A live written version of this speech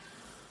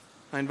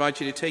I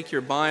invite you to take your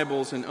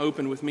Bibles and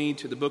open with me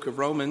to the book of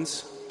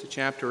Romans, to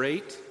chapter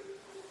 8.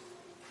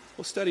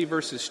 We'll study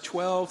verses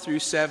 12 through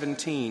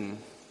 17.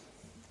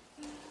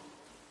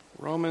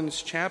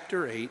 Romans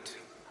chapter 8,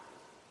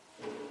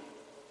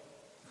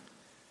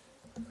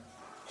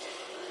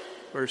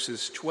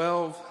 verses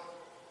 12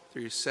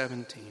 through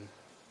 17.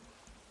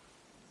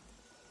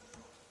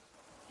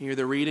 Hear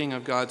the reading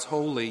of God's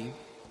holy,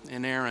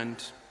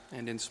 inerrant,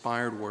 and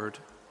inspired word.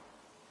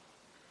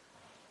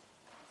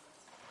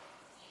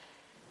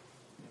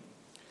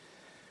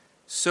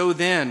 So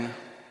then,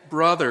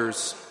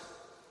 brothers,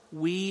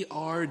 we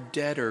are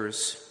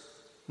debtors,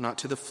 not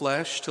to the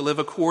flesh, to live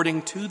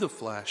according to the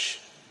flesh.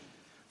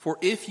 For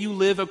if you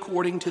live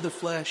according to the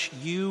flesh,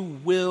 you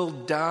will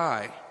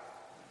die.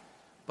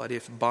 But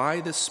if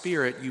by the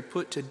Spirit you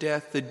put to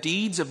death the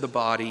deeds of the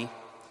body,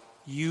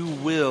 you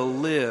will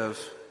live.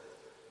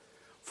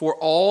 For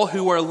all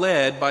who are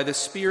led by the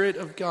Spirit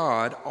of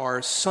God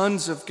are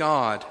sons of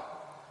God.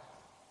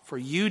 For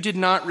you did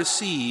not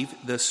receive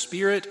the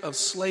spirit of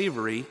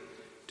slavery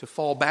to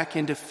fall back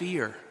into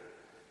fear,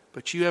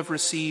 but you have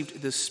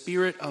received the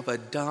spirit of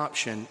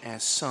adoption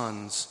as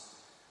sons,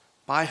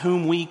 by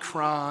whom we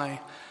cry,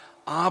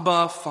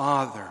 Abba,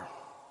 Father.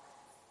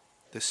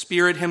 The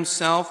Spirit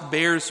himself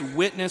bears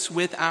witness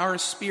with our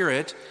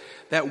spirit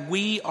that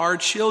we are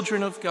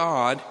children of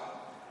God,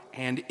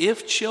 and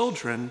if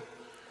children,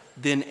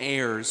 then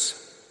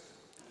heirs,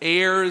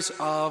 heirs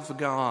of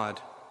God,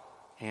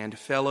 and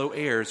fellow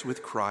heirs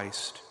with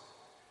Christ,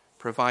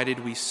 provided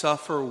we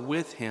suffer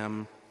with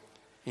him,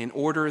 in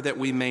order that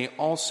we may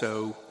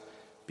also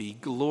be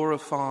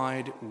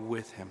glorified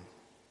with him.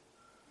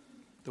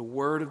 The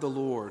word of the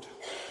Lord,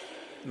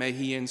 may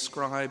he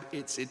inscribe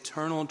its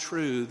eternal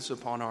truths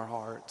upon our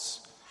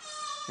hearts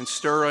and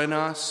stir in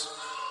us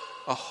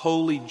a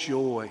holy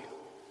joy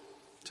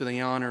to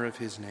the honor of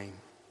his name.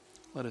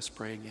 Let us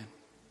pray again.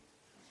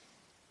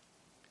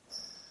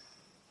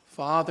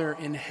 Father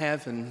in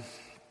heaven,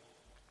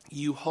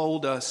 you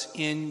hold us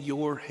in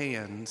your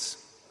hands.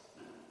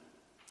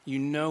 You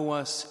know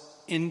us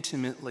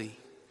intimately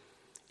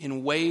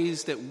in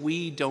ways that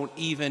we don't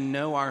even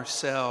know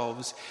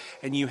ourselves,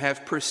 and you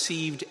have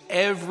perceived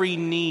every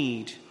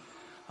need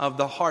of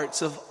the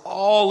hearts of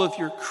all of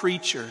your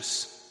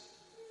creatures,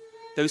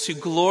 those who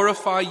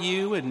glorify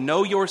you and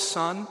know your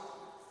Son,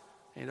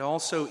 and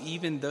also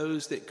even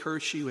those that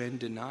curse you and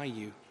deny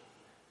you.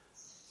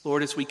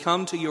 Lord, as we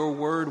come to your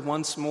word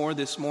once more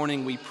this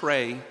morning, we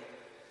pray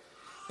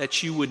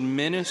that you would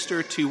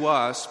minister to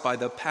us by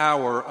the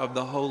power of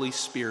the Holy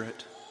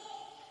Spirit,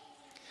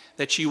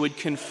 that you would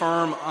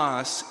confirm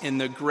us in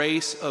the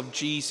grace of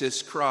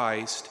Jesus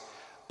Christ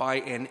by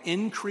an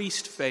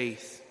increased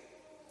faith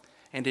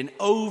and an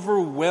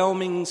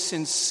overwhelming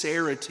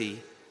sincerity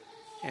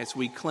as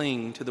we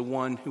cling to the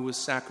one who was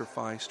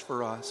sacrificed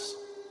for us.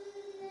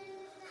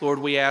 Lord,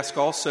 we ask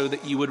also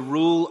that you would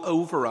rule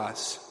over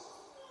us.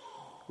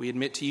 We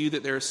admit to you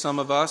that there are some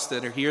of us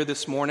that are here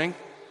this morning,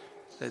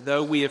 that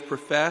though we have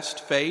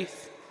professed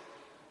faith,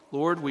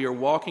 Lord, we are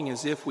walking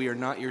as if we are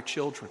not your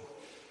children.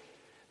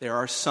 There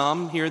are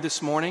some here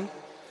this morning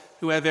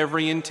who have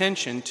every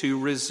intention to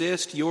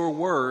resist your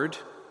word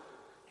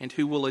and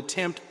who will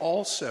attempt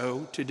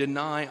also to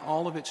deny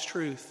all of its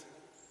truth.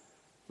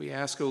 We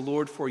ask, O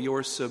Lord, for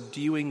your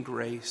subduing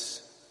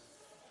grace.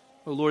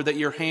 O Lord, that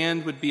your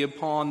hand would be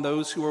upon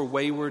those who are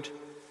wayward,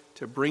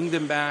 to bring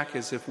them back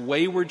as if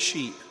wayward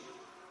sheep,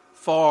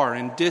 far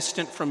and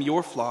distant from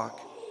your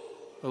flock.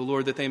 O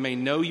Lord, that they may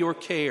know your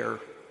care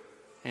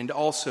and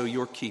also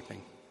your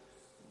keeping.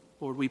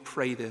 Lord, we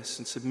pray this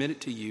and submit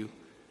it to you,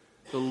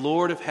 the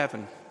Lord of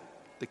heaven,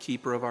 the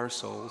keeper of our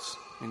souls.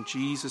 In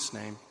Jesus'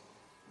 name,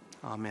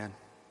 amen.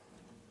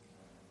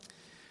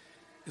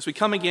 As we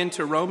come again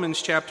to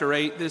Romans chapter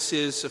 8, this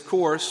is, of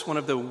course, one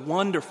of the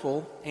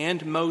wonderful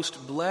and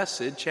most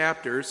blessed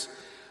chapters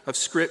of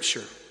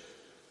Scripture.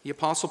 The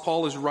Apostle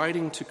Paul is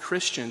writing to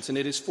Christians, and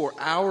it is for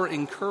our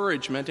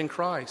encouragement in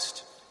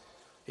Christ.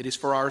 It is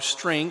for our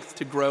strength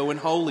to grow in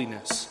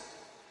holiness.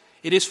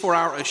 It is for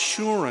our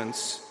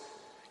assurance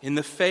in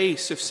the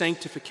face of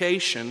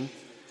sanctification,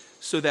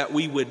 so that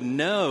we would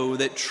know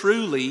that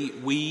truly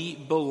we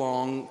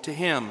belong to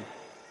him.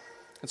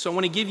 And so I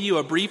want to give you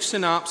a brief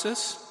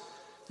synopsis.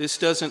 This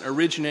doesn't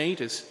originate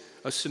as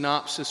a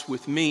synopsis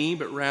with me,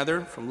 but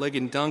rather from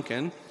Ligon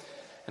Duncan.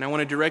 And I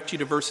want to direct you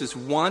to verses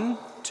 1,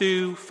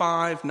 2,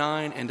 5,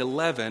 9, and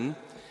 11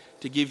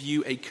 to give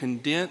you a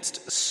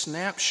condensed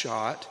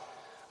snapshot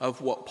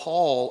of what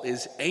Paul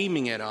is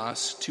aiming at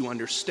us to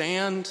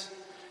understand,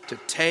 to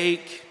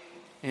take,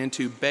 and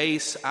to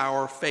base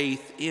our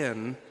faith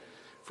in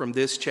from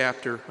this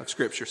chapter of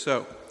Scripture.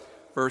 So,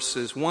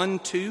 verses 1,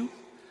 2,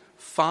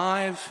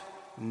 5,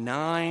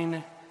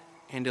 9,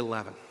 and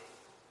 11.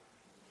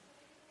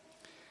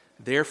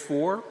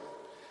 Therefore,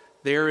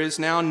 there is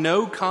now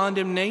no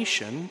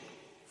condemnation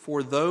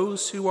for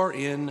those who are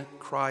in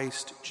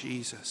Christ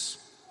Jesus.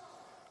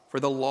 For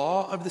the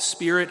law of the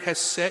Spirit has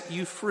set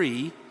you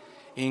free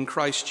in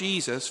Christ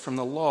Jesus from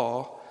the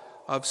law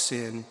of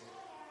sin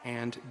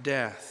and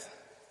death.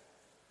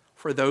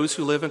 For those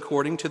who live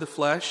according to the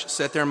flesh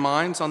set their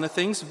minds on the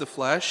things of the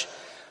flesh,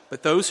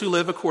 but those who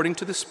live according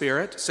to the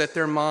Spirit set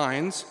their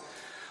minds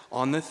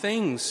on the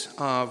things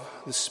of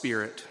the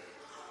Spirit.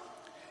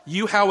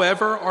 You,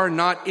 however, are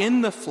not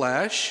in the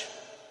flesh,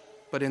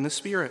 but in the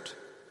Spirit,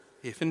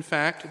 if in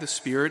fact the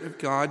Spirit of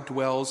God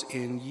dwells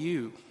in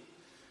you.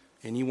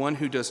 Anyone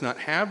who does not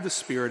have the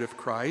Spirit of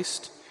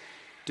Christ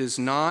does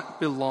not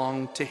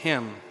belong to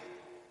him.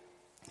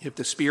 If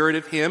the Spirit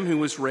of him who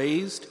was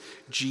raised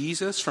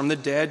Jesus from the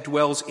dead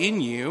dwells in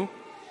you,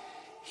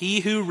 he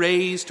who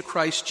raised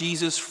Christ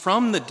Jesus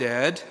from the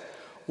dead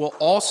will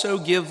also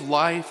give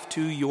life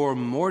to your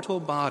mortal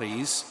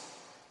bodies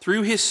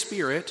through his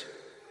Spirit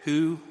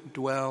who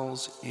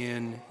dwells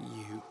in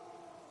you.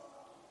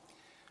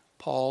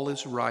 Paul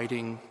is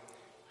writing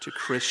to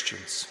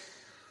Christians.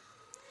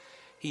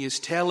 He is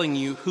telling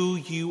you who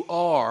you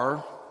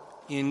are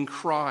in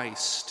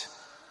Christ.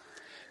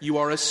 You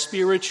are a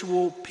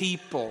spiritual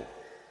people,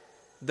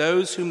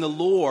 those whom the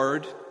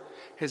Lord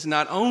has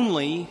not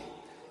only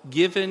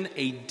given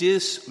a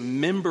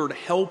dismembered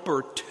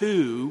helper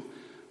to,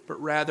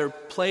 but rather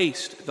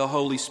placed the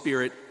Holy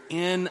Spirit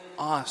in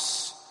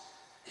us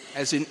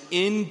as an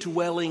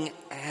indwelling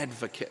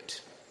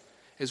advocate,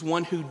 as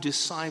one who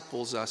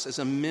disciples us, as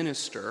a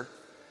minister,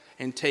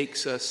 and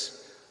takes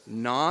us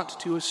not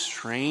to a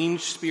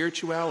strange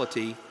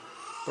spirituality,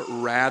 but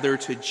rather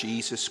to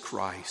Jesus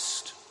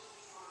Christ.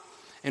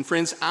 And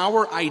friends,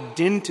 our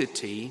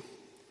identity,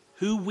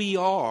 who we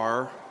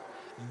are,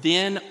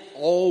 then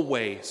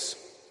always,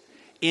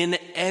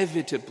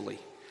 inevitably,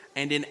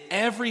 and in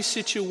every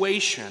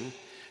situation,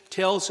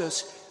 tells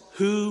us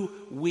who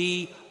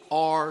we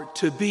are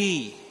to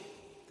be.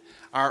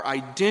 Our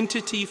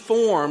identity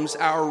forms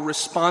our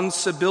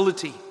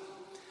responsibility.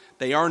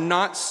 They are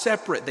not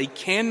separate. They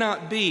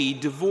cannot be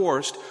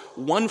divorced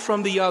one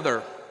from the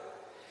other.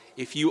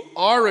 If you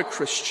are a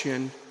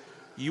Christian,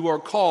 you are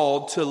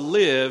called to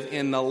live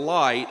in the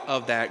light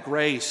of that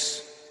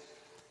grace.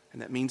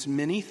 And that means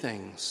many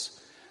things.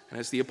 And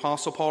as the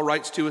Apostle Paul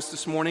writes to us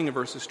this morning in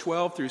verses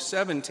 12 through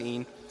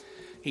 17,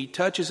 he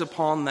touches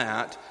upon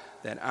that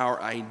our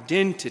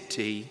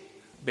identity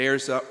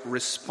bears up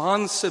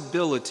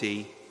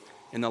responsibility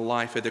in the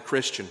life of the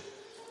Christian.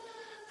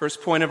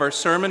 First point of our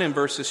sermon in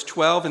verses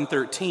 12 and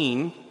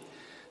 13,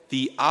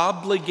 the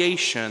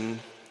obligation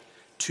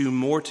to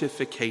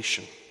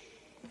mortification.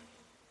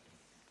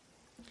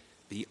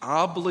 The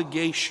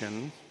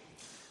obligation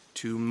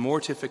to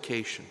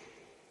mortification.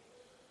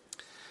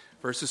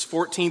 Verses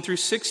 14 through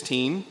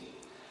 16,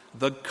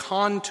 the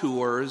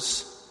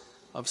contours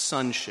of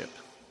sonship.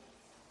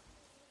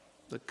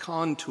 The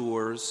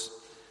contours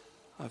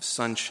of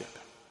sonship.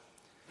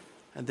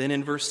 And then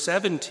in verse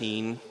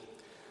 17,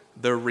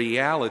 the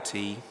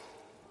reality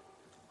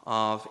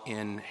of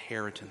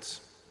inheritance.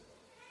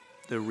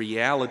 The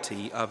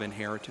reality of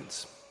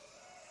inheritance.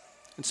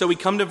 And so we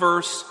come to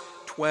verse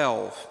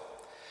 12.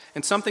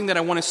 And something that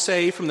I want to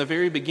say from the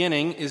very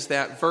beginning is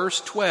that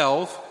verse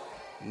 12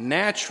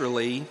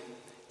 naturally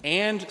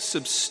and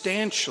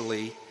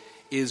substantially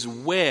is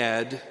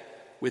wed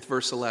with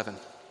verse 11.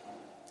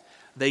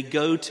 They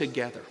go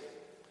together.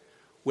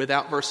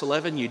 Without verse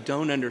 11, you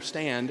don't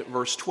understand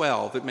verse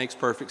 12. It makes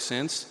perfect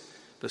sense.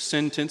 The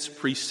sentence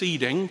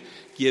preceding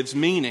gives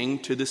meaning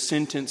to the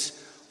sentence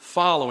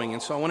following.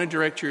 And so I want to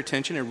direct your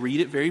attention and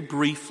read it very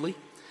briefly,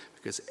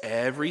 because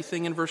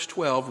everything in verse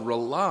 12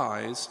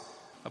 relies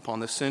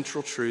upon the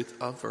central truth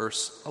of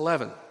verse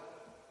 11.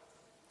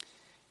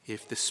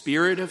 If the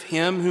Spirit of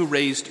him who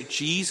raised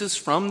Jesus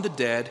from the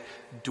dead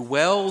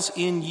dwells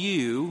in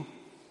you,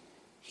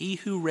 he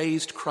who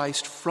raised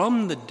Christ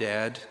from the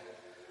dead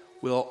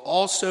will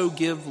also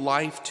give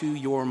life to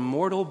your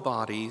mortal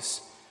bodies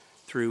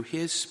through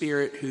his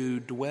Spirit who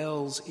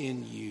dwells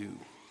in you.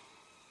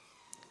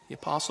 The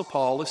Apostle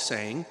Paul is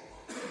saying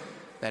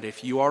that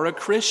if you are a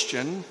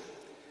Christian,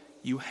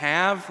 you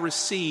have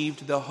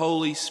received the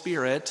Holy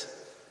Spirit,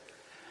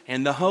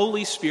 and the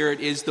Holy Spirit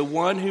is the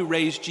one who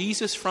raised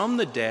Jesus from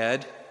the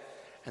dead,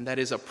 and that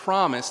is a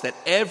promise that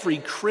every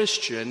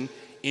Christian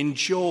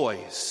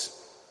enjoys.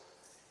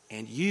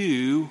 And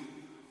you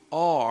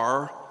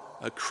are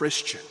a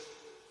Christian.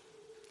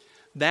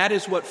 That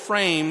is what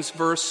frames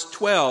verse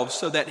 12,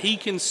 so that he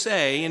can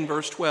say in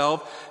verse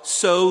 12,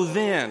 so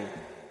then,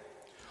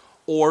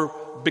 or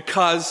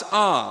because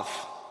of,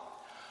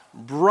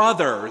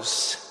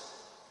 brothers.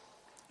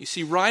 You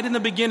see, right in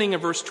the beginning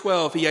of verse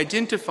 12, he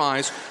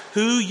identifies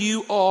who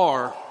you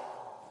are.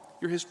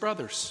 You're his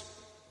brothers.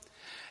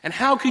 And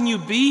how can you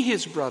be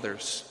his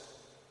brothers?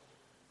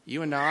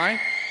 You and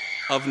I,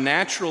 of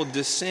natural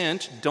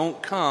descent,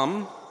 don't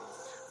come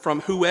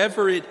from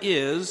whoever it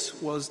is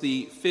was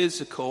the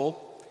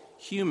physical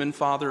human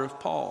father of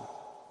Paul.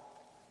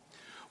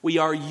 We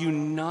are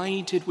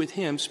united with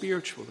him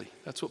spiritually.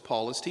 That's what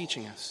Paul is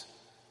teaching us.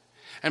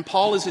 And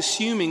Paul is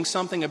assuming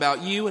something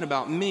about you and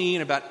about me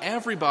and about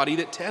everybody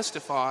that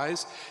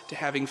testifies to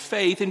having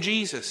faith in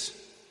Jesus.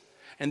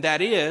 And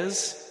that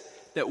is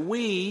that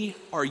we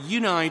are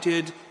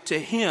united to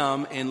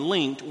him and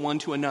linked one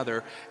to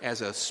another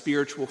as a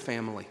spiritual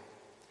family.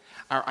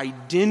 Our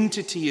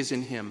identity is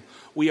in him.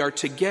 We are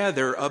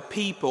together a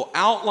people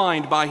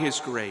outlined by his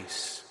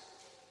grace,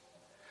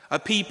 a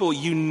people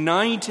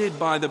united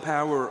by the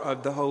power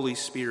of the Holy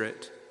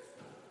Spirit.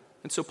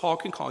 And so Paul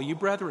can call you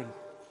brethren.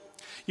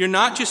 You're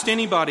not just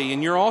anybody,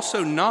 and you're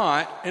also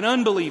not an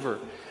unbeliever.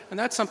 And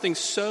that's something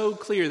so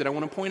clear that I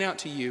want to point out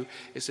to you,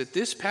 is that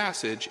this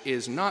passage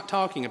is not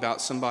talking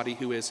about somebody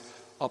who is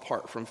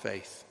apart from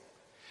faith.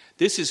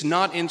 This is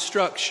not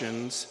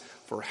instructions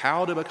for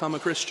how to become a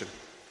Christian.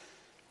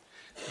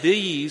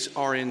 These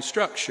are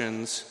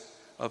instructions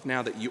of,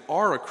 now that you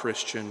are a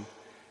Christian,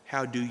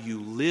 how do you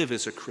live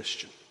as a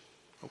Christian?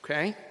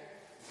 Okay?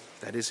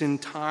 That is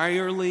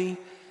entirely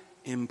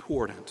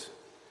important.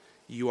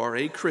 You are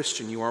a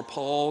Christian. You are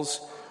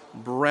Paul's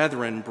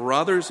brethren,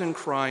 brothers in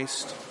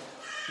Christ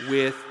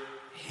with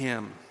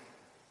him.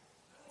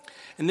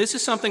 And this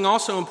is something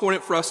also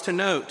important for us to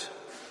note,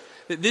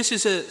 that this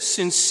is a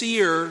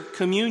sincere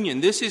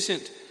communion. This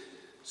isn't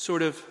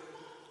sort of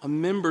a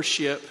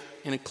membership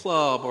in a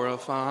club or a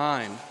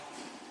verein.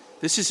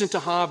 This isn't a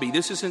hobby.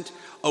 This isn't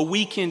a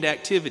weekend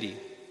activity.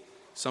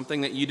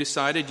 Something that you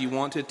decided you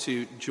wanted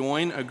to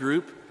join a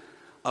group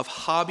of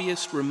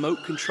hobbyist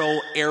remote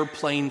control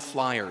airplane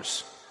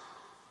flyers.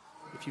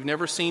 If you've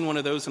never seen one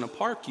of those in a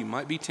park, you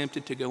might be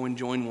tempted to go and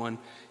join one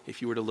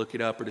if you were to look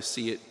it up or to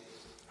see it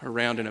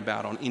around and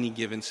about on any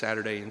given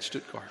Saturday in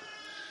Stuttgart.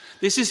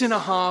 This isn't a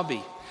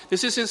hobby.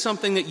 This isn't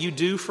something that you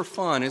do for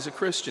fun as a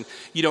Christian.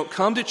 You don't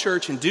come to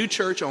church and do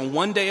church on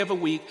one day of a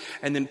week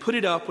and then put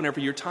it up whenever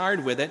you're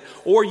tired with it,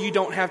 or you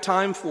don't have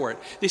time for it.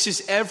 This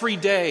is every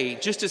day,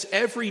 just as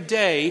every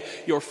day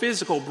your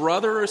physical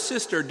brother or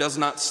sister does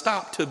not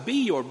stop to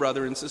be your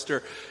brother and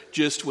sister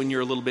just when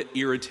you're a little bit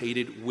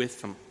irritated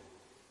with them.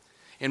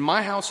 In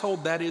my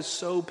household, that is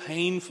so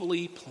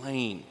painfully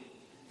plain.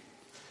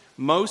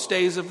 Most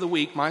days of the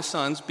week, my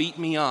sons beat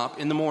me up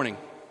in the morning.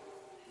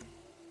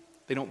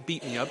 They don't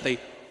beat me up, they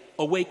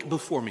awake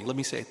before me. Let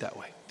me say it that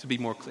way, to be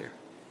more clear.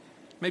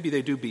 Maybe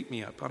they do beat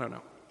me up, I don't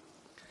know.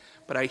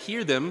 But I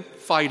hear them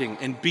fighting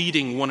and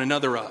beating one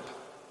another up.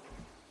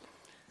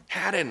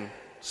 Haddon,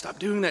 stop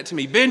doing that to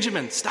me.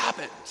 Benjamin, stop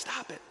it,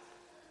 stop it.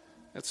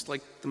 That's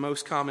like the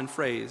most common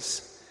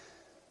phrase.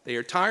 They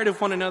are tired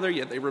of one another,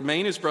 yet they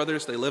remain as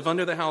brothers. They live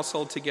under the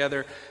household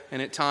together, and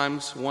at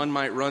times one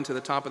might run to the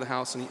top of the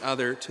house and the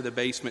other to the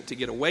basement to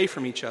get away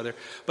from each other.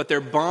 But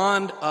their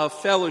bond of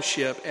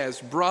fellowship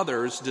as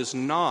brothers does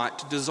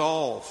not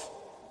dissolve.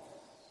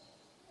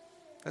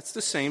 That's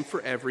the same for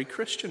every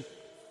Christian.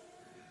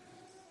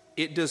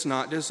 It does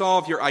not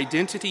dissolve. Your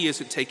identity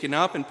isn't taken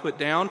up and put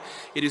down.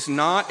 It is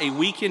not a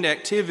weekend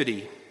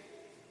activity.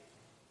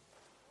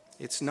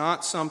 It's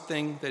not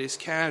something that is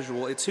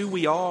casual. It's who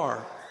we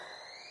are.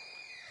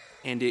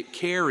 And it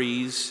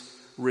carries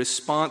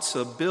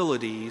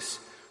responsibilities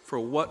for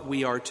what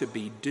we are to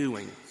be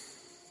doing.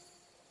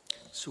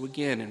 So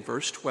again, in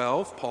verse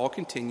 12, Paul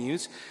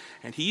continues,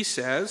 and he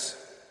says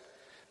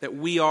that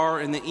we are,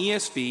 in the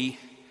ESV,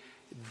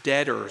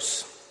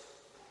 debtors.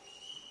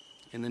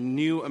 In the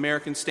New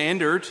American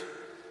Standard,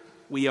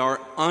 we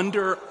are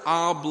under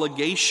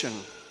obligation.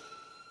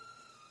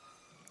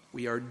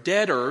 We are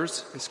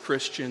debtors as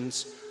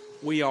Christians.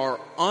 We are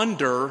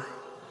under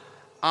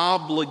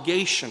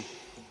obligation.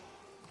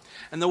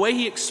 And the way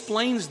he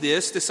explains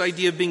this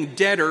idea of being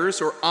debtors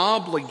or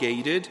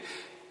obligated,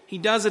 he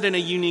does it in a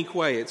unique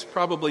way. It's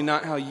probably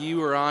not how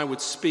you or I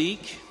would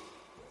speak.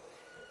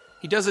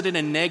 He does it in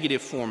a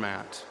negative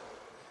format.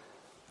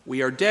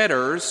 We are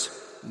debtors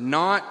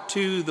not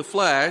to the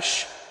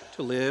flesh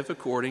to live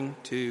according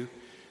to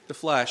the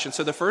flesh. And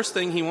so the first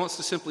thing he wants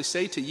to simply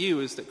say to you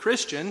is that,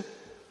 Christian,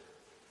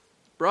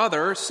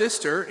 brother,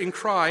 sister in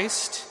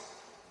Christ,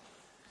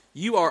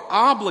 you are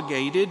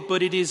obligated,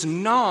 but it is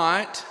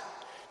not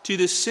to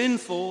the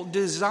sinful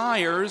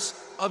desires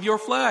of your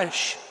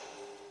flesh.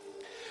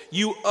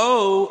 You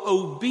owe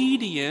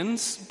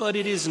obedience, but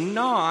it is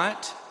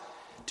not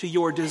to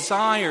your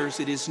desires.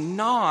 It is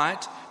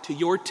not to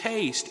your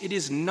taste. It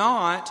is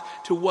not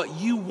to what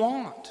you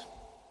want.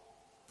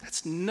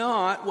 That's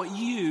not what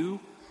you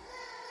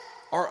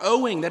are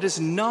owing. That is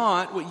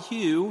not what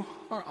you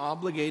are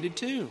obligated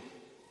to.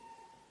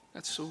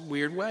 That's a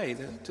weird way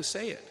to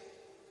say it.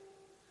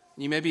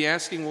 You may be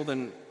asking, well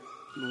then,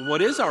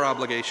 what is our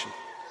obligation?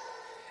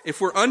 If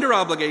we're under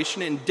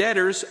obligation and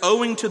debtors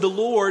owing to the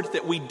Lord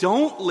that we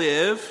don't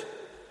live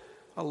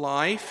a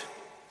life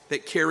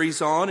that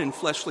carries on in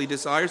fleshly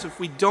desires, if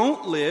we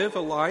don't live a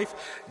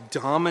life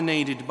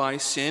dominated by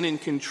sin and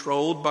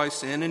controlled by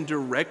sin and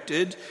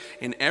directed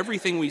in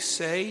everything we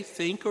say,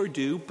 think, or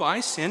do by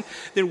sin,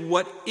 then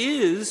what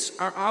is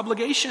our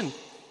obligation?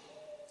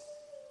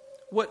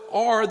 What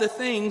are the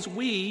things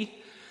we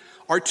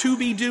are to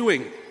be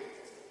doing?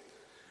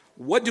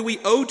 What do we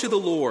owe to the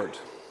Lord?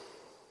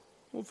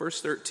 Well,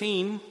 verse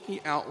 13,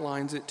 he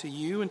outlines it to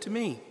you and to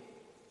me.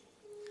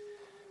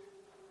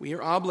 We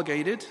are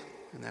obligated,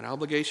 and that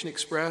obligation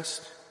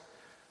expressed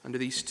under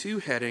these two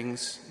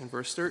headings in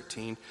verse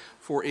 13.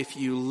 For if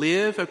you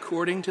live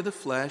according to the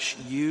flesh,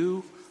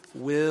 you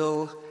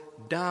will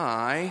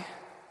die.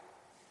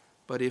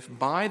 But if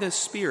by the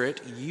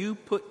Spirit you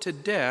put to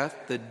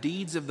death the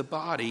deeds of the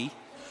body,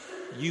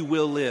 you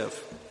will live.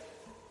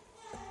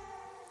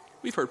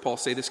 We've heard Paul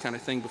say this kind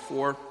of thing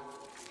before.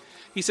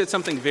 He said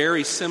something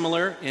very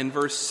similar in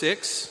verse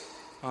 6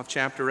 of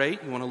chapter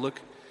 8. You want to look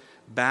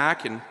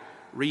back and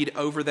read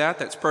over that.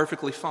 That's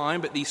perfectly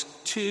fine. But these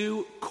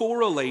two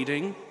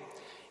correlating,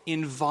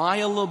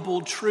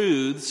 inviolable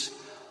truths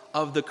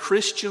of the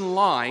Christian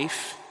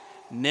life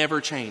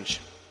never change.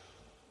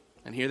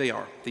 And here they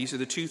are. These are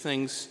the two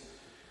things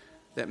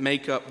that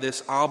make up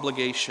this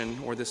obligation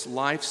or this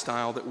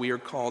lifestyle that we are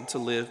called to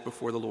live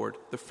before the Lord.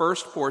 The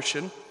first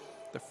portion,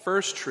 the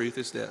first truth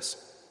is this: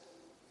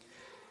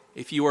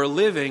 if you are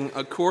living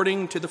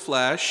according to the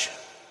flesh,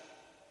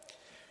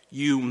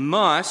 you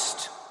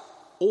must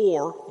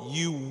or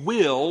you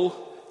will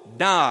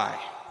die.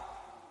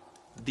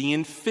 The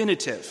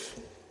infinitive.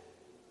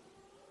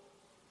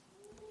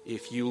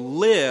 If you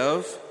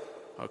live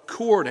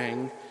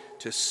according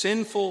to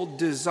sinful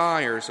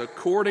desires,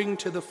 according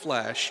to the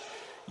flesh,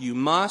 you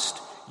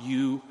must,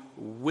 you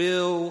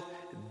will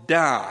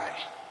die.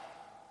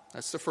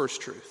 That's the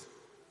first truth.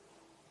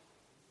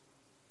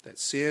 That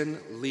sin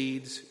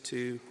leads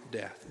to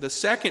death. The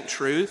second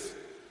truth,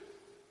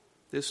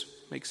 this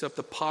makes up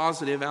the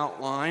positive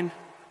outline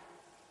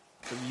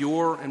of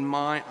your and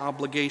my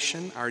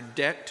obligation, our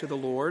debt to the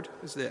Lord,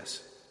 is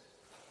this: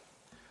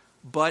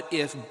 but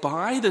if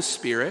by the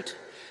Spirit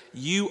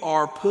you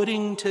are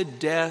putting to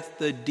death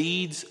the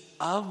deeds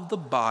of the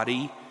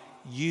body,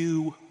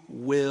 you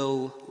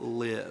will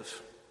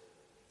live.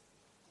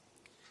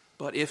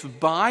 But if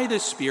by the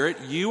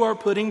Spirit you are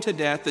putting to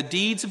death the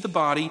deeds of the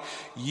body,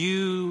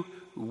 you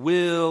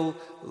will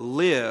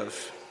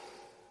live.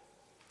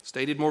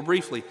 Stated more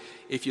briefly,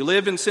 if you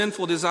live in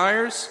sinful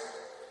desires,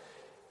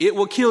 it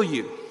will kill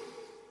you.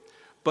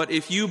 But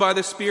if you by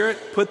the Spirit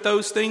put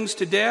those things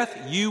to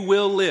death, you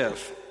will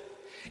live.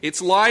 It's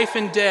life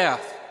and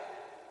death.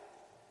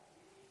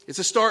 It's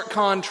a stark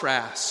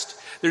contrast.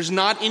 There's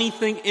not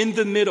anything in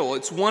the middle.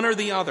 It's one or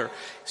the other.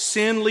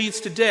 Sin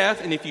leads to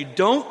death, and if you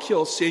don't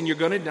kill sin, you're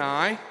going to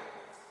die.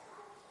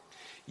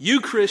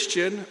 You,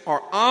 Christian,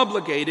 are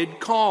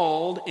obligated,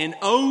 called, and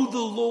owe the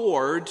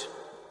Lord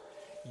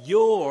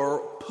your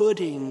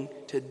putting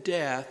to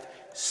death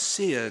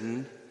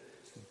sin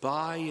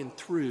by and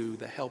through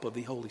the help of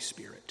the Holy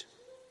Spirit.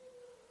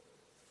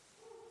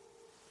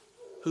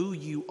 Who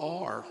you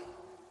are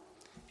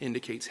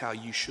indicates how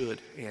you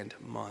should and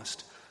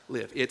must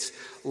live. It's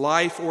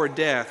life or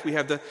death. We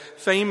have the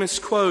famous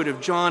quote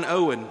of John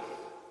Owen: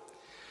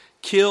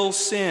 kill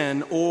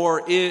sin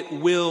or it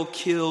will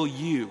kill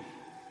you.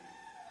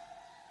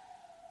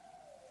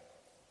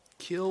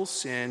 Kill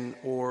sin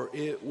or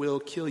it will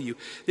kill you.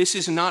 This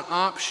is not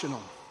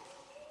optional.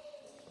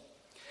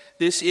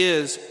 This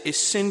is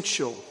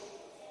essential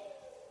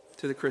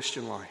to the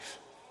Christian life.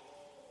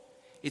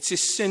 It's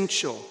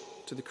essential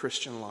to the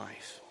Christian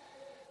life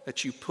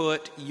that you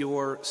put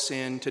your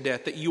sin to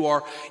death, that you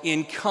are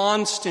in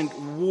constant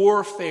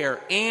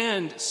warfare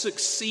and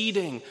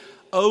succeeding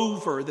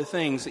over the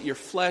things that your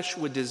flesh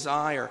would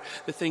desire,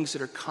 the things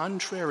that are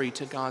contrary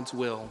to God's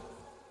will,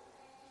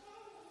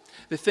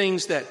 the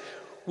things that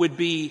would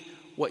be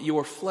what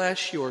your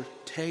flesh, your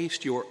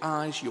taste, your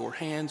eyes, your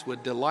hands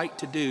would delight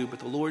to do, but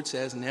the Lord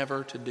says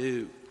never to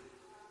do.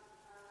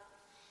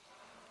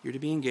 You're to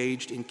be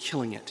engaged in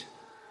killing it,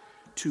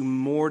 to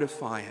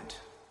mortify it,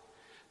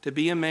 to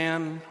be a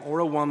man or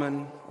a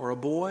woman or a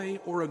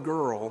boy or a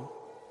girl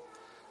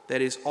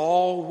that is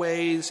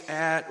always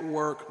at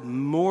work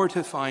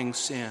mortifying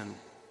sin,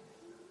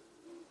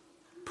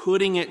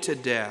 putting it to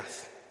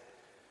death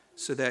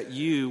so that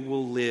you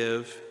will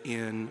live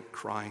in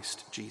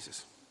Christ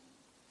Jesus.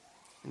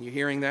 And you're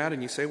hearing that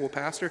and you say, well,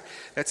 Pastor,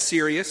 that's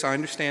serious. I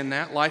understand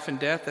that. Life and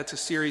death, that's as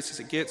serious as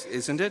it gets,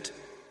 isn't it?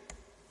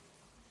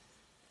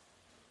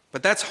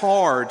 But that's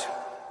hard.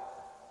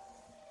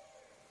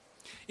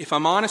 If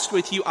I'm honest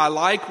with you, I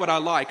like what I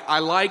like. I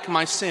like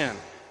my sin.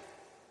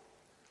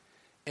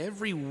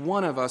 Every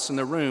one of us in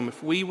the room,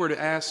 if we were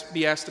to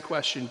be asked the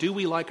question, do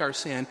we like our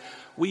sin?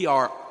 We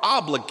are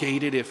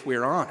obligated, if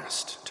we're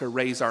honest, to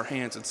raise our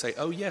hands and say,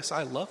 oh yes,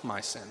 I love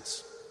my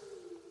sins.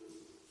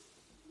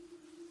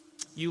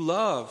 You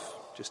love,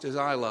 just as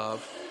I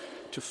love,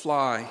 to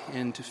fly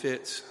into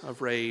fits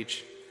of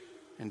rage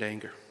and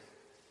anger.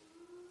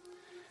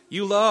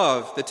 You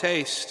love the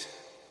taste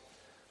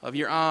of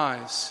your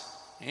eyes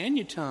and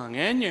your tongue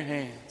and your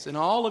hands and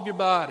all of your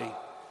body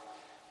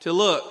to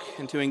look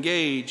and to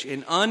engage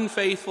in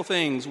unfaithful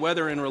things,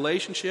 whether in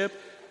relationship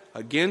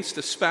against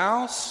a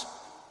spouse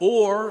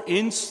or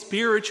in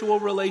spiritual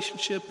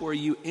relationship where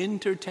you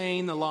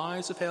entertain the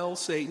lies of hell,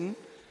 Satan,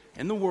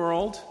 and the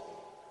world,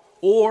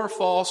 or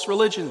false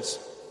religions.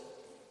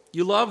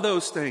 You love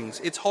those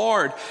things. It's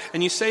hard.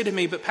 And you say to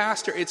me, but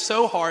Pastor, it's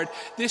so hard.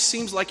 This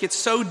seems like it's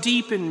so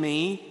deep in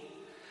me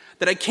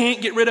that I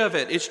can't get rid of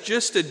it. It's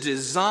just a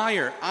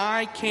desire.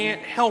 I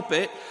can't help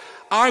it.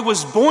 I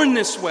was born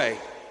this way.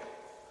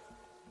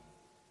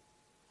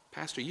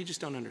 Pastor, you just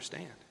don't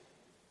understand.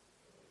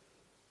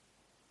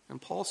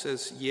 And Paul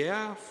says,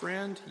 yeah,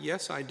 friend,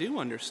 yes, I do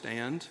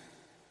understand.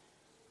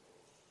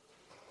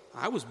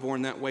 I was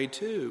born that way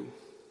too.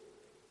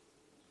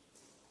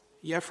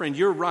 Yeah, friend,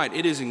 you're right.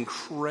 It is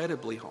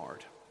incredibly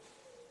hard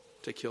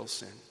to kill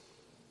sin.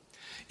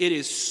 It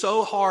is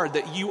so hard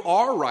that you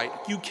are right.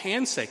 You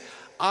can say,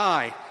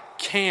 I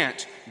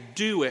can't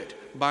do it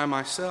by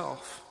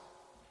myself.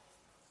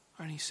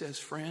 And he says,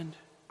 friend,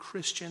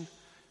 Christian,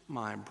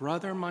 my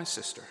brother, my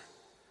sister,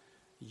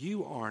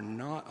 you are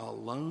not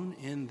alone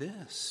in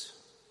this.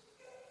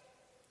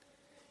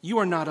 You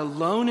are not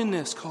alone in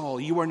this call.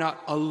 You are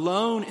not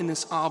alone in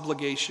this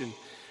obligation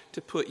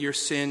to put your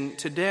sin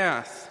to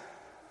death.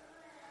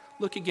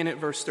 Look again at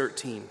verse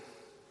 13.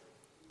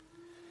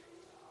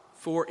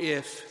 For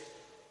if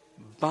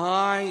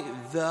by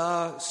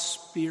the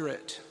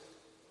Spirit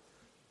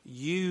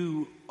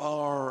you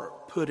are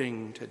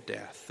putting to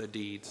death the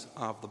deeds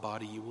of the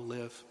body, you will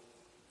live.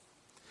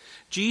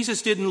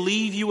 Jesus didn't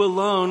leave you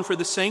alone for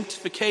the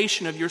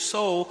sanctification of your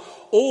soul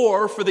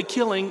or for the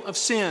killing of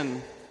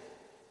sin.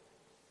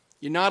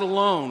 You're not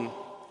alone.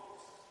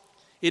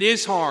 It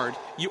is hard.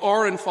 You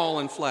are in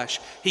fallen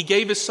flesh. He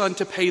gave his Son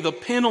to pay the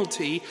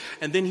penalty,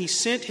 and then he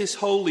sent his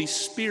Holy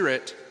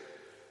Spirit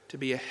to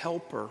be a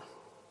helper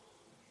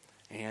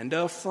and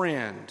a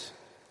friend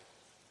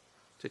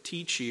to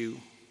teach you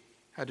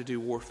how to do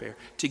warfare,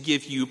 to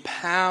give you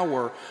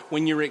power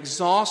when you're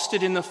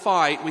exhausted in the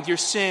fight with your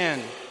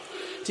sin,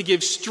 to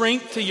give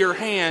strength to your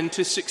hand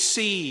to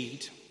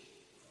succeed.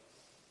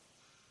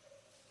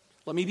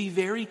 Let me be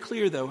very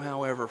clear, though,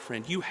 however,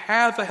 friend. You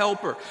have a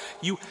helper.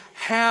 You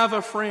have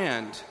a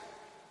friend.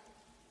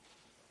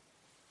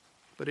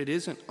 But it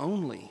isn't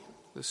only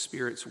the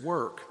Spirit's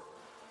work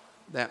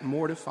that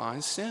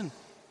mortifies sin.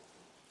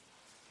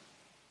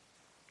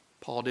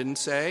 Paul didn't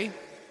say,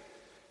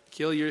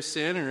 kill your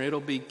sin or it'll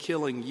be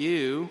killing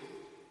you.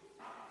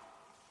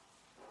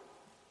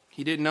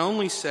 He didn't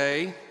only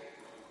say,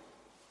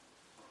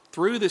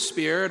 through the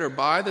Spirit or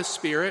by the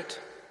Spirit,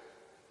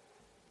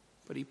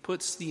 but he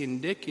puts the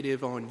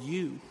indicative on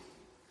you.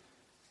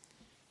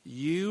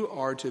 You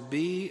are to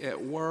be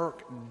at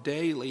work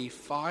daily,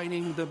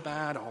 fighting the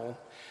battle,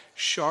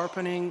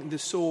 sharpening the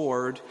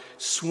sword,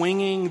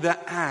 swinging the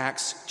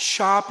axe,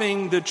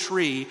 chopping the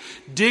tree,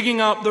 digging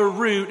up the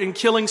root and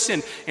killing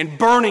sin and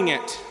burning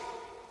it.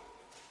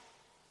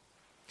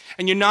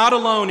 And you're not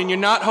alone and you're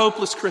not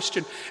hopeless,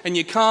 Christian. And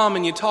you come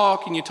and you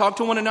talk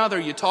to one another,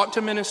 you talk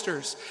to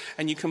ministers,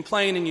 and you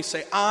complain and you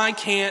say, I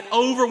can't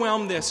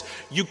overwhelm this.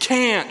 You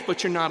can't,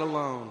 but you're not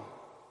alone.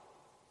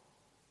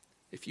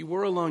 If you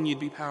were alone, you'd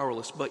be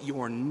powerless, but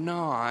you are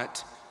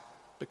not,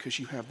 because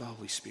you have the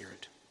Holy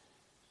Spirit.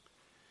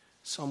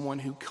 Someone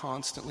who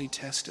constantly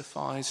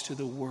testifies to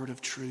the word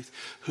of truth,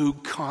 who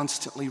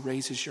constantly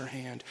raises your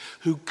hand,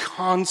 who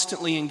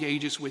constantly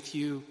engages with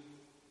you,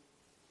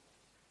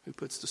 who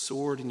puts the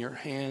sword in your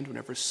hand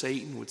whenever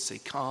Satan would say,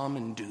 come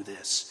and do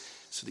this,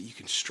 so that you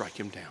can strike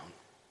him down.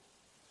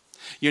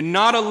 You're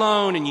not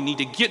alone, and you need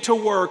to get to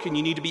work, and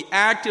you need to be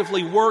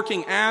actively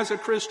working as a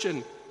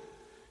Christian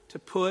to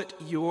put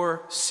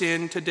your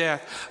sin to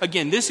death.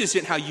 Again, this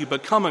isn't how you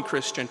become a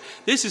Christian.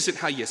 This isn't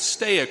how you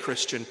stay a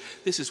Christian.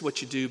 This is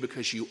what you do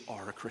because you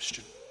are a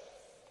Christian.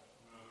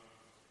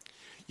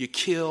 You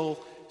kill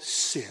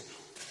sin.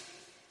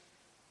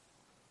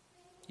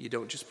 You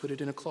don't just put it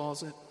in a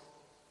closet.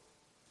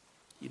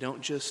 You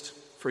don't just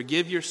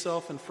forgive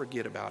yourself and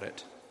forget about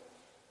it.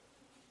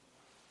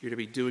 You're to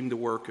be doing the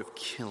work of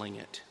killing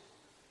it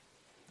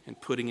and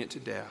putting it to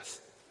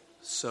death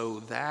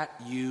so that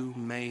you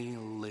may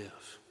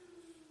live.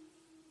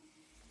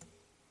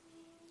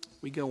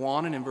 We go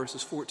on, and in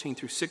verses 14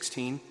 through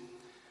 16,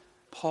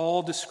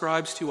 Paul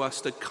describes to us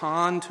the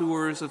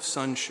contours of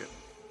sonship.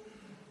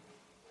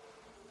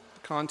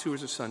 The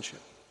contours of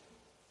sonship.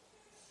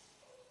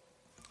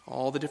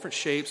 All the different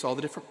shapes, all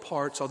the different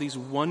parts, all these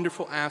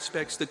wonderful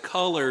aspects, the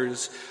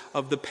colors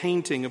of the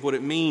painting of what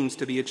it means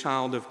to be a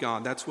child of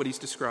God. That's what he's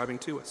describing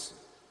to us.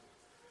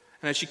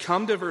 And as you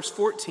come to verse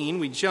 14,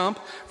 we jump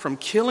from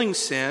killing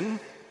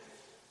sin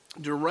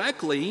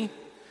directly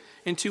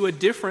into a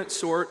different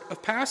sort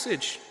of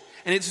passage.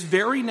 And it's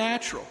very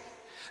natural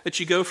that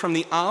you go from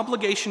the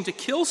obligation to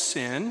kill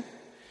sin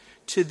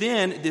to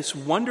then this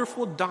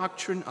wonderful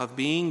doctrine of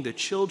being the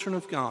children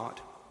of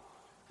God.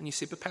 And you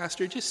say, but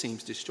Pastor, it just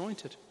seems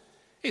disjointed.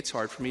 It's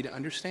hard for me to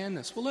understand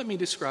this. Well, let me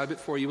describe it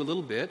for you a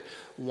little bit,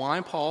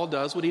 why Paul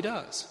does what he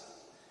does.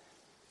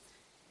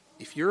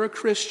 If you're a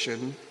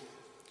Christian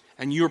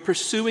and you're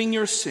pursuing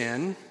your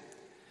sin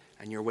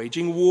and you're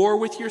waging war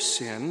with your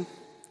sin,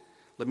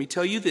 let me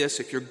tell you this,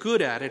 if you're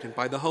good at it and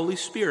by the Holy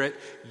Spirit,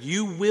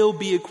 you will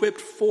be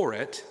equipped for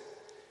it,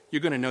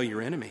 you're going to know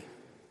your enemy.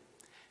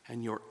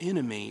 And your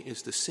enemy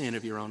is the sin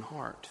of your own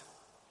heart.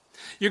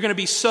 You're going to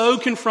be so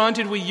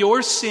confronted with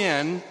your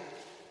sin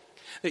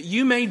that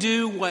you may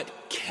do what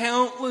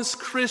countless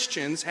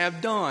Christians have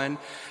done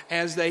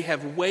as they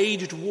have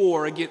waged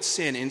war against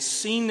sin and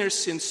seen their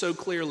sin so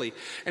clearly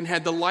and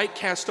had the light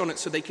cast on it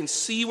so they can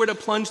see where to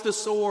plunge the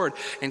sword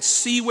and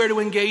see where to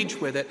engage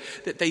with it,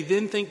 that they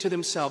then think to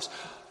themselves,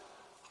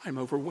 I'm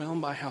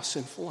overwhelmed by how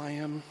sinful I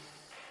am.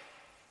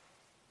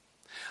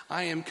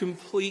 I am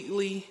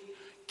completely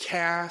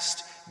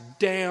cast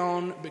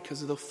down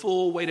because of the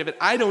full weight of it.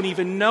 I don't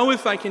even know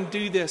if I can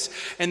do this.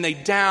 And they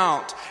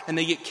doubt and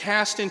they get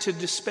cast into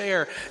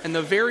despair. And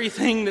the very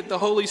thing that the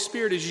Holy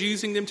Spirit is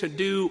using them to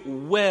do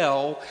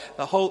well,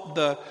 the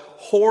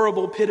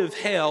horrible pit of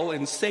hell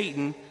and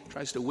Satan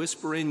tries to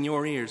whisper in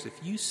your ears, if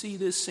you see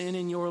this sin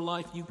in your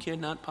life, you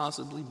cannot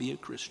possibly be a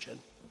Christian.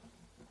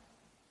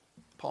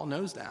 Paul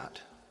knows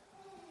that.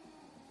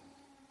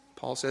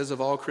 Paul says of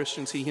all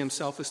Christians, he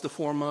himself is the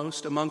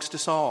foremost amongst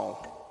us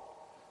all.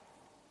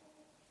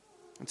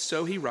 And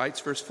so he writes,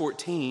 verse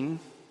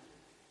 14,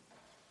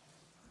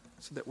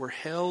 so that we're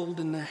held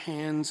in the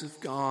hands of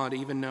God,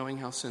 even knowing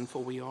how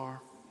sinful we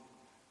are.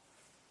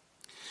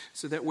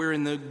 So that we're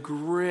in the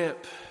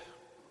grip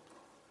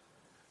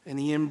and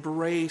the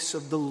embrace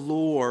of the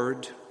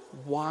Lord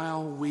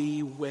while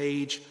we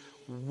wage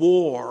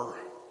war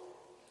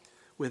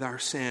with our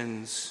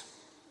sins.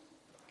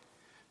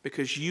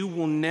 Because you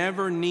will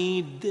never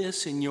need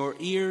this in your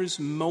ears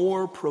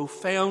more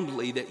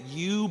profoundly, that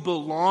you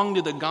belong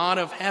to the God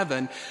of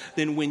heaven,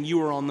 than when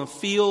you are on the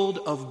field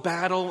of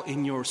battle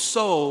in your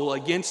soul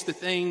against the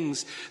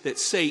things that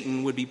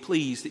Satan would be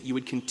pleased that you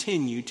would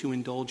continue to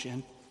indulge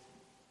in.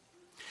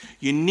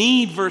 You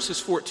need verses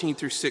 14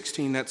 through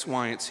 16, that's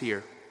why it's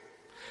here.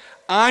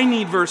 I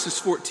need verses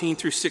 14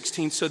 through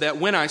 16 so that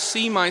when I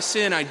see my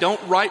sin, I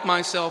don't write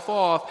myself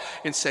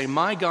off and say,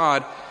 my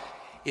God,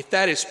 if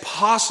that is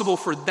possible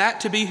for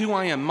that to be who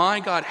I am, my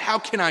God, how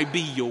can I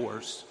be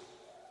yours?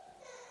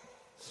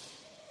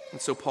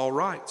 And so Paul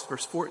writes,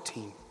 verse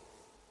 14,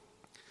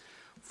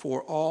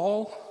 for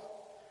all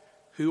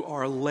who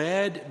are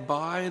led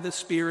by the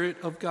Spirit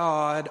of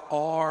God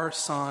are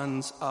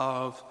sons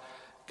of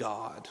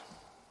God.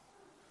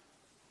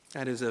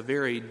 That is a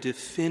very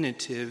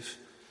definitive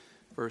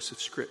verse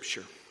of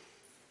Scripture.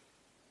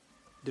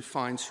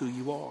 Defines who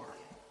you are.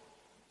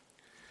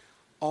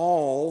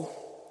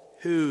 All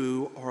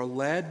who are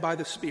led by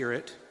the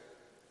Spirit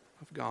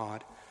of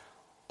God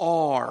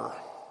are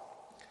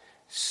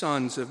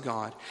sons of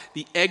God.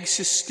 The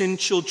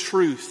existential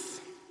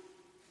truth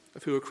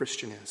of who a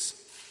Christian is.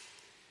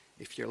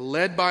 If you're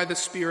led by the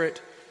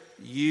Spirit,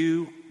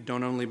 you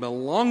don't only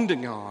belong to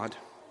God,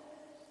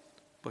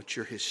 but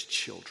you're His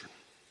children.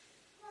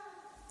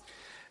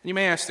 And you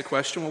may ask the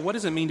question, well, what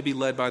does it mean to be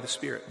led by the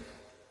Spirit?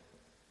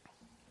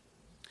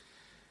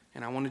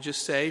 And I want to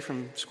just say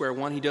from square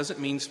one, He doesn't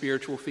mean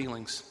spiritual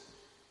feelings.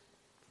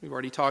 We've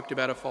already talked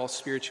about a false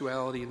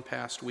spirituality in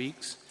past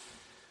weeks,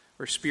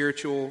 or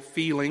spiritual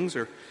feelings,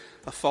 or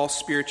a false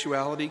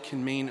spirituality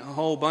can mean a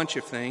whole bunch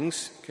of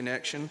things,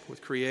 connection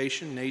with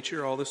creation,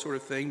 nature, all this sort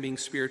of thing, being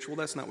spiritual.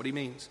 That's not what he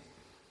means.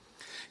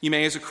 You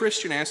may, as a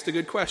Christian, ask the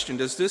good question,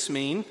 does this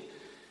mean,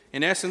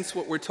 in essence,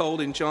 what we're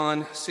told in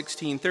John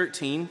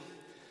 16:13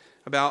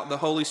 about the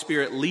Holy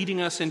Spirit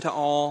leading us into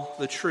all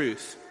the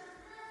truth?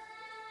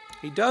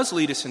 He does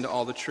lead us into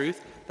all the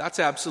truth. That's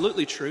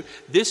absolutely true.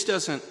 This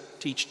doesn't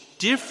teach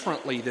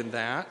differently than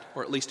that,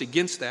 or at least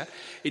against that.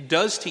 It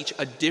does teach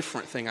a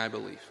different thing, I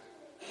believe.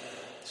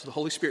 So the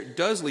Holy Spirit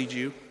does lead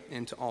you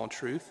into all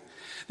truth.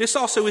 This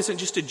also isn't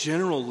just a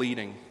general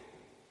leading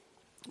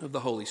of the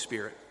Holy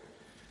Spirit,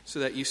 so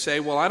that you say,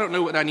 well, I don't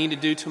know what I need to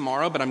do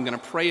tomorrow, but I'm going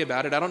to pray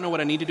about it. I don't know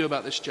what I need to do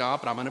about this job,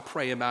 but I'm going to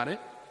pray about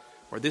it.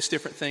 Or this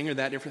different thing or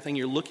that different thing.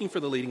 You're looking for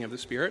the leading of the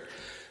Spirit.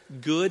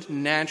 Good,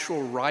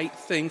 natural, right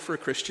thing for a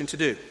Christian to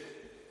do.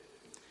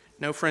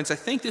 No, friends, I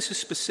think this is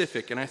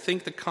specific, and I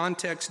think the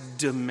context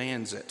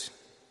demands it.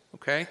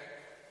 Okay?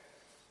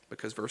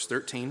 Because verse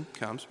 13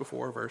 comes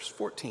before verse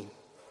 14.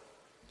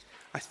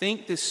 I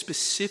think this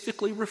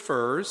specifically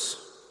refers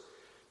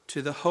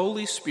to the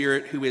Holy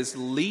Spirit who is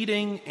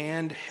leading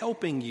and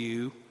helping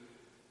you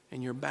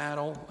in your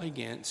battle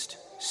against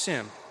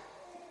sin.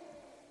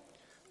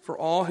 For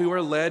all who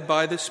are led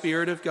by the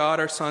Spirit of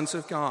God are sons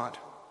of God.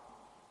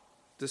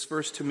 This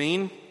verse to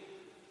mean,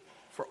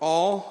 for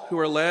all who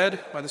are led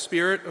by the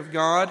Spirit of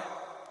God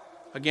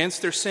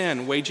against their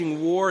sin,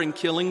 waging war and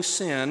killing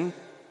sin,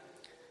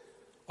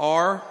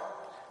 are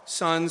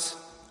sons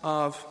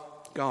of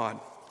God.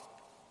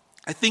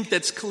 I think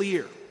that's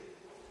clear.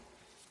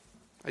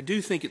 I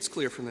do think it's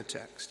clear from the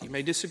text. You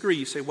may disagree.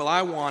 You say, well,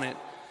 I want it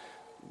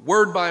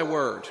word by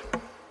word.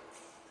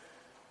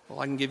 Well,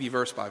 I can give you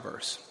verse by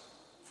verse.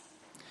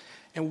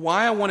 And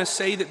why I want to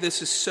say that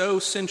this is so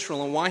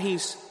central and why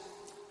he's,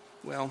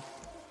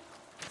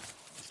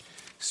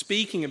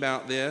 speaking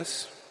about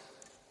this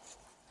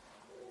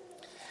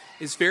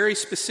is very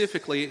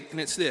specifically, and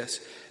it's this,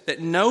 that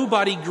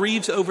nobody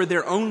grieves over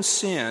their own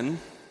sin,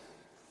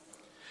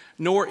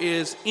 nor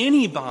is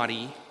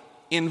anybody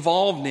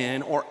involved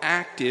in or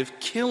active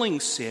killing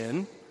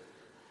sin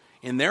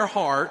in their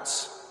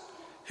hearts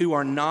who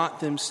are not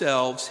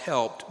themselves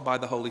helped by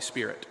the Holy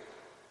Spirit.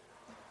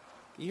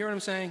 You hear what I'm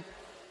saying?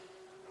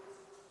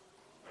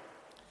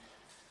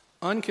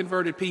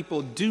 Unconverted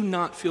people do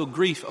not feel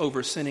grief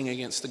over sinning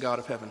against the God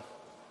of heaven.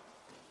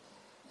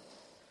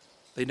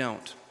 They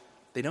don't.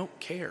 They don't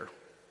care.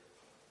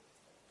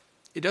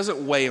 It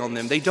doesn't weigh on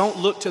them. They don't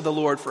look to the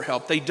Lord for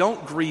help. They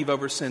don't grieve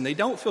over sin. They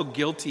don't feel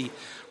guilty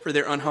for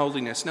their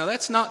unholiness. Now,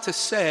 that's not to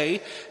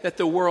say that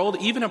the world,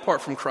 even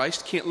apart from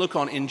Christ, can't look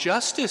on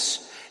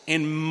injustice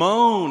and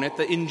moan at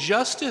the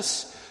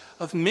injustice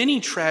of many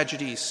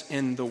tragedies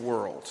in the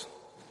world.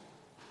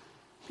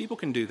 People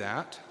can do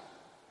that.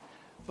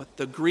 But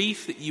the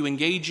grief that you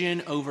engage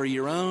in over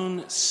your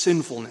own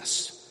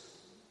sinfulness,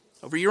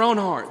 over your own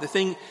heart, the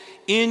thing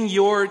in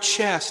your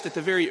chest at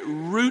the very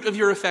root of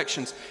your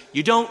affections,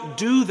 you don't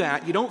do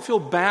that, you don't feel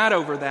bad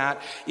over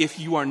that if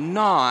you are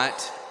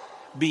not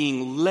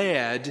being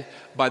led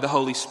by the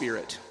Holy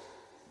Spirit.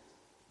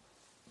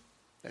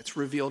 That's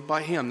revealed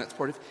by Him. That's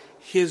part of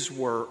His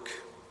work.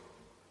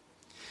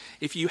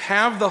 If you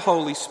have the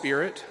Holy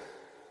Spirit,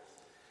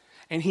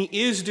 and He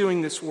is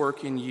doing this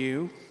work in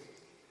you,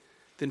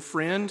 then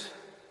friend,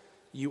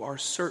 you are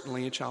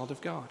certainly a child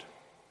of God.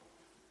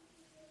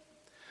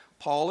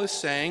 Paul is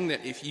saying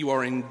that if you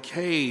are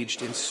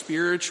engaged in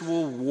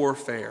spiritual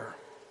warfare,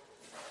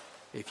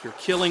 if you're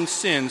killing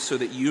sin so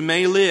that you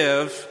may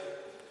live,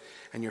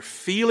 and you're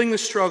feeling the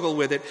struggle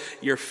with it,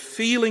 you're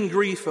feeling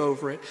grief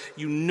over it,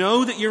 you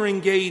know that you're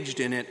engaged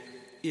in it,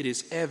 it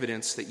is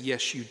evidence that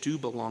yes, you do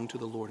belong to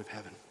the Lord of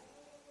heaven.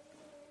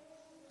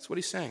 That's what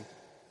he's saying.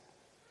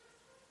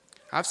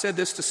 I've said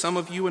this to some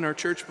of you in our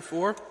church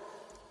before,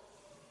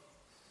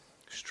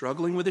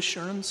 struggling with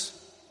assurance.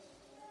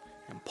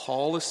 And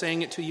Paul is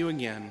saying it to you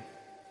again.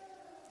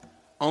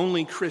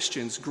 Only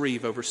Christians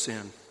grieve over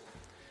sin.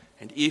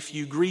 And if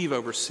you grieve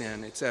over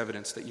sin, it's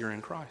evidence that you're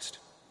in Christ.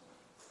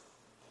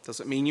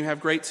 Doesn't mean you have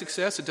great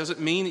success. It doesn't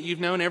mean that you've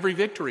known every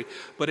victory.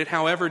 But it,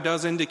 however,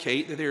 does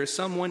indicate that there is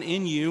someone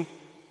in you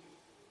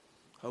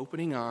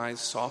opening eyes,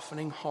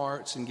 softening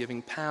hearts, and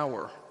giving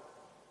power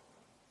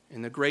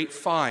in the great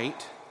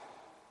fight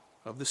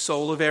of the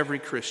soul of every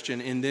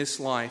Christian in this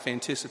life,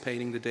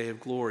 anticipating the day of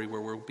glory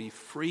where we'll be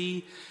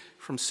free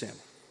from sin.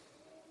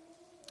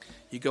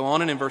 You go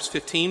on, and in verse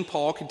 15,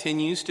 Paul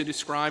continues to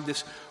describe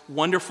this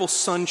wonderful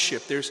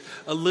sonship. There's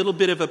a little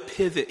bit of a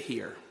pivot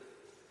here,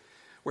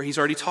 where he's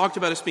already talked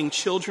about us being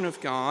children of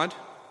God.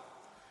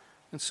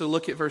 And so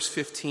look at verse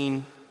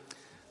 15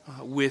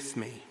 with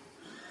me.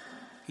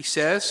 He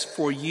says,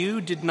 "For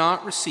you did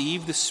not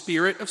receive the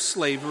spirit of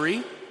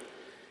slavery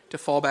to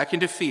fall back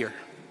into fear,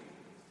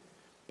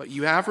 but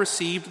you have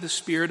received the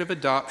spirit of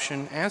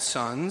adoption as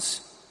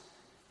sons,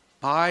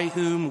 by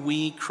whom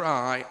we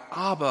cry,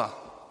 Abba,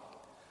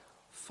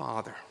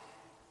 Father."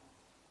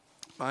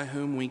 By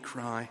whom we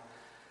cry,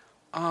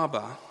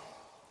 Abba,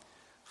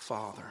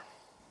 Father.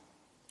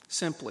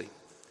 Simply,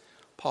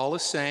 Paul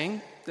is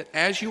saying that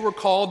as you were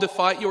called to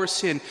fight your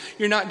sin,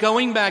 you're not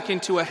going back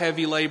into a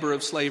heavy labor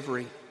of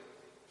slavery.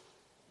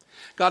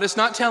 God is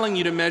not telling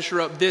you to measure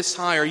up this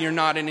high or you're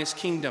not in His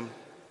kingdom.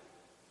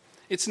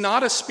 It's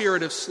not a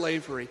spirit of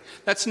slavery.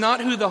 That's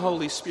not who the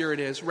Holy Spirit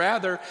is.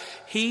 Rather,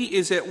 He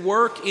is at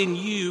work in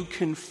you,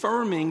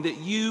 confirming that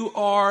you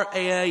are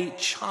a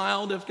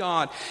child of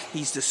God.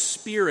 He's the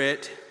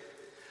spirit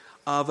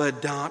of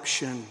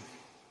adoption.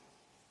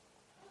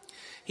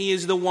 He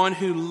is the one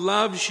who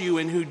loves you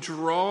and who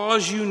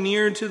draws you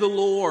near to the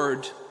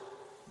Lord.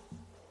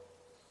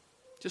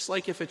 Just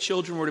like if a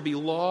child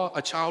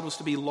was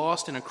to be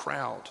lost in a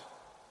crowd.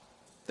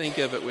 Think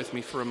of it with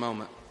me for a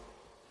moment.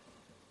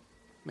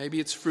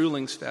 Maybe it's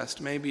Frühlingsfest,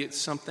 maybe it's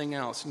something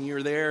else, and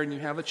you're there and you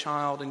have a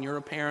child and you're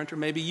a parent, or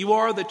maybe you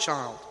are the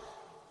child.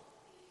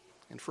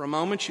 And for a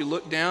moment you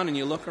look down and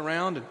you look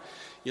around and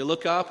you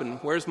look up and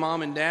where's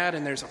mom and dad?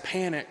 And there's a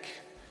panic.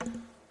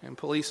 And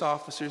police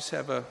officers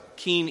have a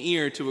keen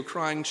ear to a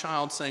crying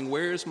child saying,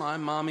 "Where's my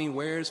mommy?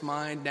 Where's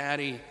my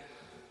daddy?"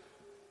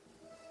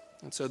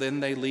 And so then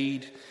they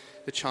lead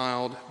the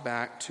child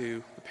back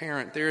to the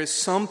parent. There is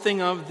something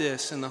of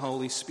this in the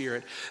Holy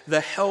Spirit.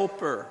 The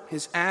helper,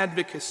 His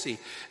advocacy,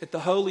 that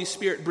the Holy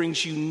Spirit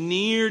brings you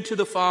near to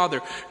the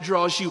Father,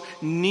 draws you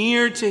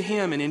near to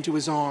Him and into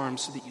His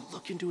arms so that you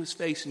look into His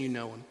face and you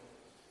know Him.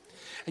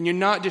 And you're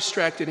not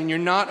distracted and you're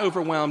not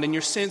overwhelmed and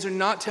your sins are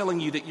not telling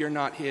you that you're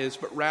not His,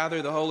 but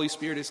rather the Holy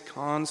Spirit is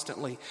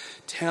constantly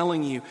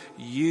telling you,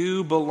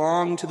 you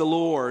belong to the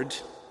Lord.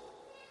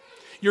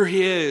 You're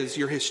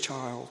His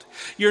child.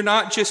 You're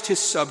not just His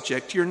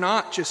subject. You're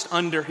not just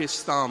under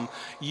His thumb.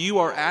 You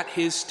are at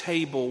His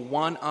table,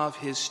 one of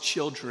His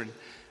children,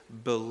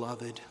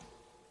 beloved.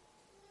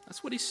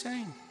 That's what He's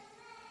saying.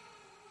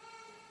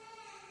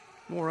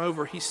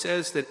 Moreover, He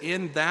says that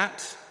in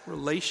that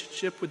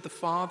relationship with the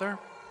Father,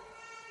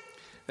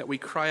 that we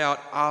cry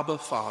out, Abba,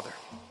 Father.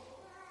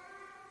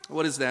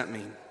 What does that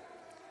mean?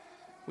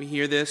 We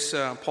hear this,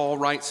 Paul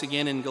writes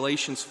again in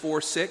Galatians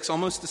 4:6,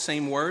 almost the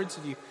same words.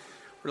 If you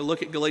were to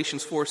look at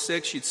Galatians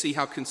 4:6, you'd see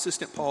how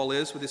consistent Paul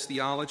is with his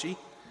theology.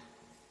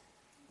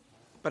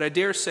 But I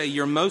dare say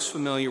you're most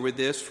familiar with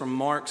this from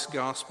Mark's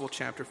Gospel,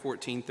 chapter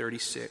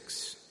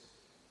 14:36.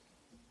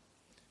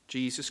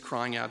 Jesus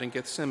crying out in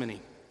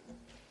Gethsemane,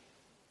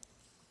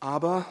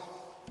 Abba,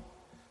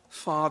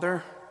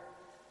 Father,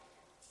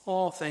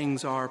 all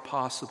things are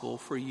possible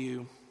for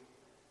you.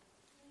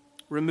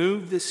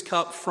 Remove this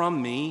cup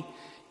from me,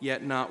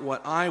 yet not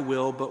what I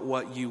will, but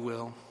what you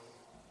will.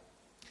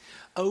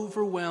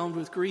 Overwhelmed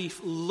with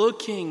grief,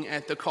 looking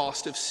at the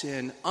cost of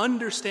sin,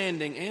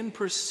 understanding and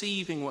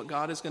perceiving what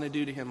God is going to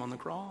do to him on the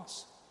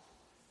cross.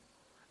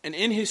 And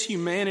in his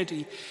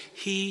humanity,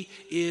 he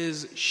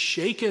is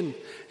shaken.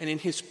 And in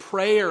his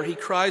prayer, he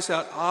cries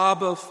out,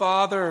 Abba,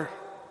 Father.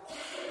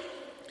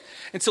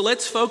 And so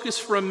let's focus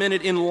for a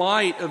minute in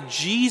light of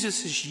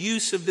Jesus'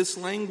 use of this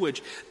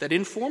language that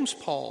informs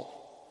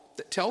Paul,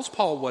 that tells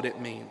Paul what it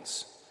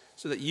means,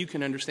 so that you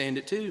can understand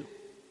it too.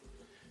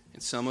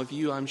 And some of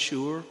you, I'm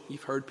sure,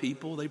 you've heard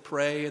people, they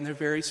pray and they're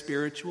very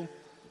spiritual.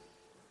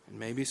 And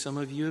maybe some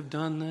of you have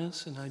done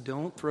this, and I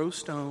don't throw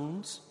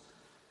stones.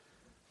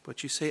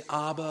 But you say,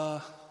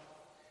 Abba,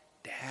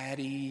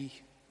 Daddy.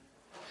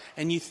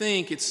 And you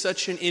think it's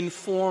such an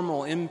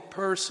informal,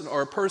 impersonal,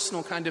 or a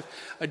personal kind of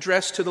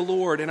address to the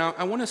Lord. And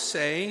I want to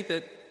say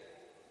that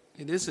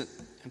it isn't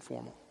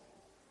informal.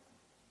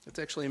 It's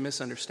actually a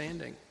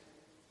misunderstanding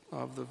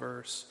of the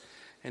verse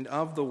and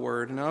of the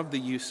word and of the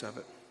use of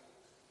it.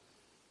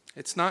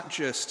 It's not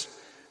just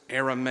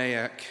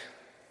Aramaic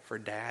for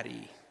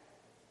daddy.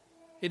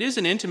 It is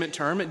an intimate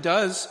term. It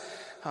does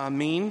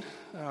mean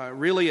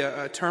really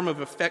a term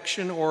of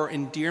affection or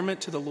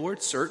endearment to the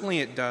Lord. Certainly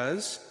it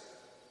does.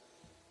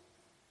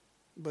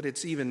 But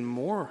it's even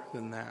more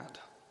than that.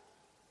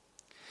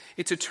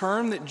 It's a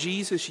term that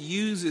Jesus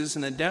uses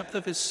in the depth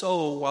of his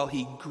soul while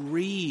he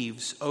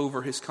grieves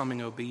over his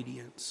coming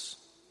obedience.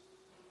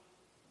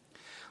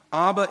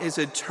 Abba is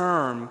a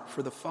term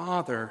for the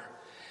Father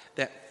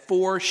that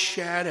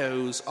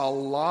foreshadows a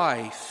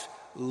life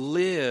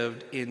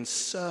lived in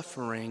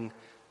suffering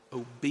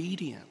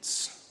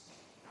obedience.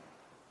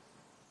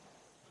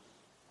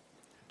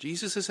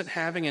 Jesus isn't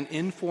having an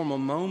informal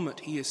moment.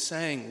 He is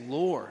saying,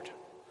 Lord,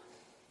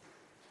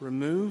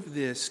 remove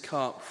this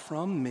cup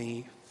from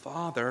me,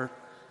 Father,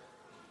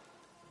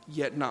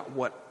 yet not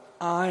what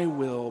I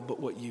will, but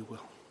what you will.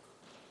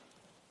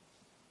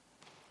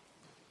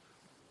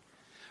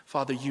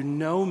 Father, you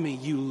know me,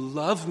 you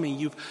love me,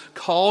 you've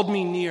called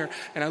me near,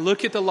 and I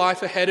look at the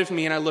life ahead of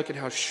me and I look at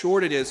how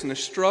short it is and the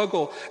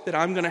struggle that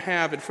I'm going to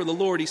have. And for the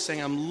Lord, he's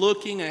saying, I'm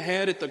looking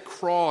ahead at the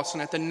cross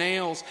and at the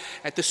nails,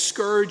 at the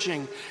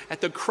scourging,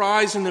 at the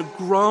cries and the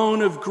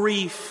groan of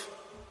grief.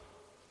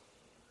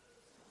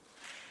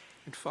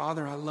 And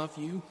Father, I love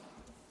you,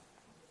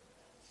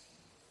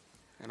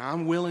 and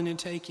I'm willing to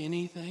take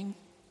anything.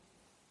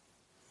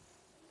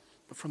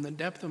 But from the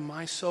depth of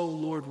my soul,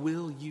 Lord,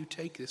 will you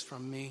take this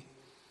from me?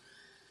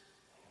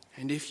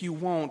 And if you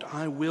won't,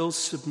 I will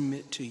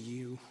submit to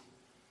you.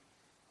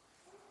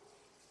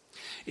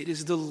 It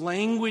is the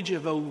language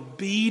of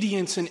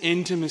obedience and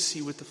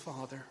intimacy with the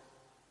Father.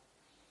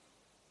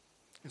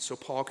 And so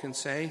Paul can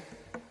say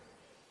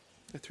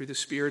that through the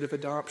Spirit of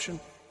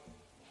adoption,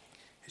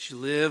 as you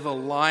live a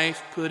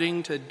life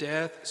putting to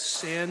death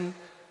sin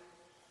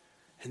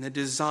and the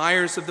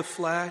desires of the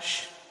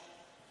flesh,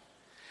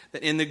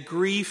 that in the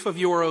grief of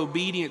your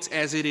obedience,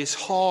 as it is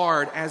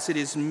hard, as it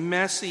is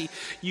messy,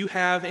 you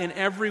have in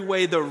every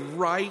way the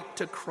right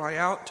to cry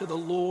out to the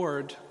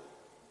Lord,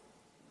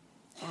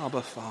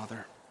 Abba,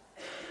 Father,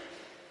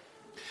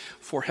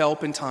 for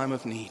help in time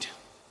of need,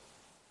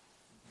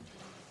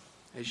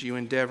 as you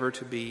endeavor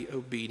to be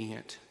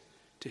obedient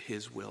to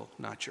his will,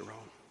 not your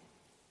own.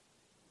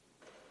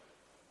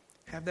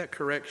 Have that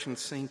correction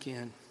sink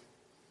in,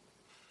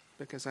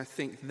 because I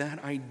think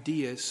that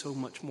idea is so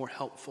much more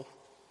helpful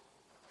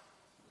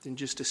than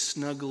just a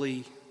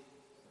snuggly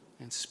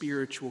and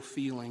spiritual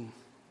feeling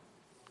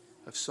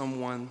of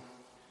someone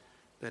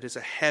that is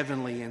a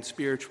heavenly and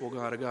spiritual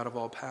God, a God of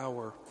all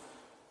power,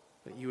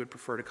 that you would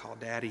prefer to call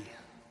Daddy.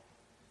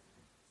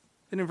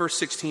 Then in verse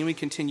 16 we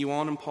continue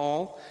on, and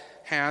Paul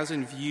has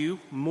in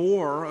view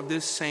more of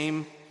this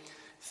same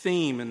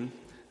theme, and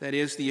that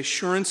is the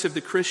assurance of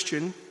the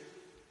Christian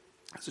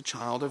as a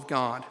child of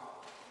God.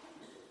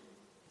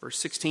 Verse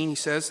 16 he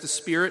says, the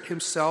Spirit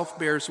himself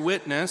bears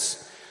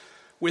witness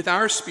with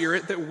our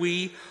spirit that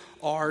we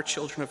are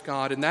children of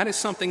God. And that is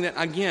something that,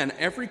 again,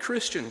 every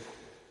Christian,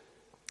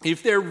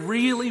 if they're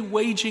really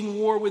waging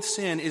war with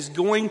sin, is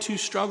going to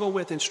struggle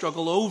with and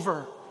struggle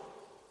over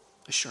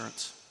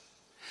assurance.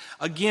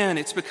 Again,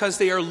 it's because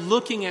they are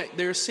looking at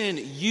their sin.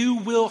 You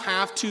will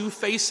have to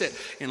face it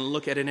and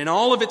look at it in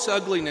all of its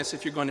ugliness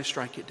if you're going to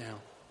strike it down.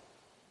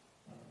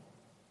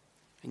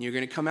 And you're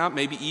going to come out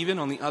maybe even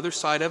on the other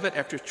side of it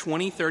after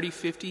 20, 30,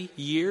 50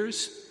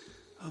 years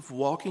of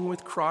walking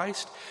with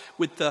Christ,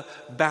 with the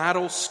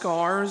battle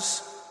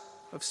scars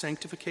of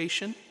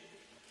sanctification.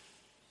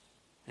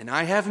 And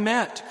I have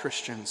met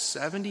Christians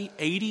 70,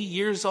 80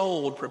 years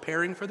old,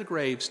 preparing for the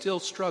grave, still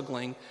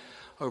struggling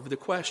over the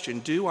question,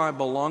 do I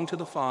belong to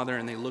the Father?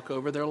 And they look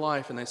over their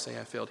life and they say,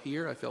 I failed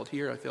here, I failed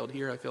here, I failed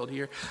here, I failed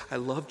here. I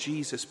love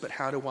Jesus, but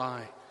how do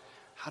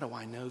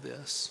I know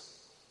this?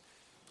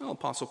 Well,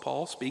 Apostle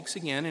Paul speaks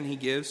again, and he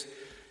gives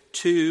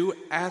two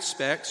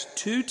aspects,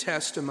 two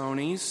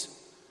testimonies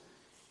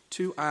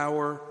to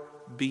our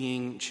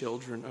being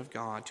children of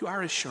God, to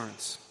our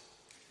assurance.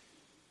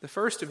 The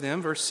first of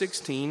them, verse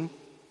 16,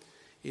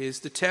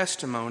 is the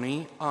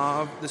testimony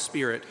of the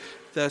Spirit.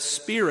 The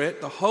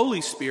Spirit, the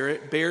Holy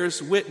Spirit,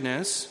 bears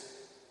witness.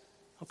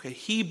 Okay,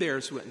 He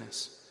bears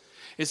witness.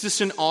 Is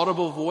this an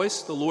audible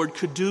voice? The Lord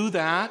could do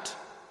that.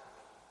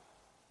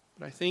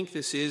 But I think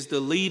this is the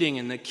leading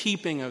and the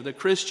keeping of the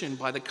Christian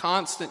by the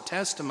constant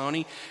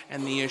testimony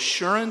and the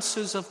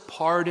assurances of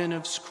pardon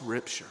of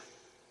Scripture.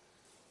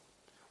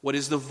 What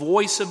is the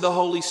voice of the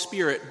Holy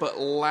Spirit but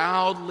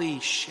loudly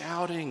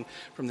shouting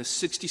from the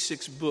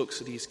 66 books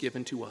that He's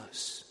given to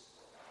us?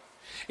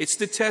 It's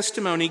the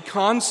testimony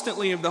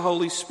constantly of the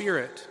Holy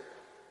Spirit.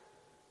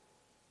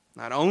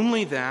 Not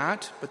only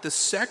that, but the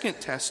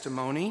second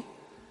testimony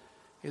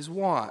is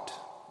what?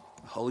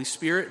 The Holy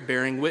Spirit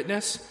bearing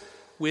witness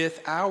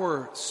with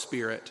our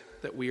spirit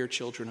that we are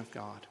children of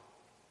God.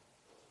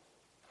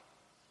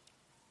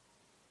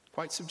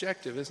 Quite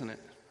subjective, isn't it?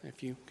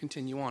 If you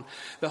continue on.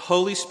 The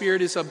Holy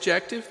Spirit is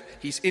objective.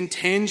 He's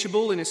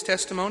intangible in His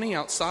testimony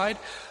outside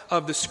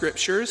of the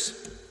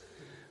Scriptures.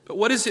 But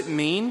what does it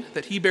mean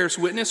that He bears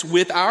witness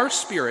with our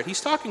spirit?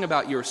 He's talking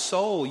about your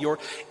soul, your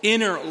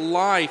inner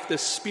life, the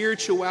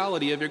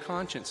spirituality of your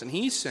conscience. And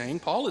he's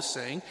saying, Paul is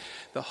saying,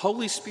 the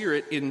Holy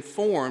Spirit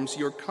informs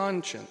your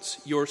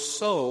conscience, your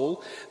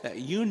soul, that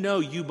you know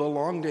you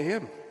belong to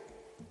Him.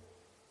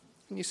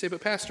 And you say,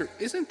 but Pastor,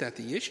 isn't that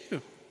the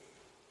issue?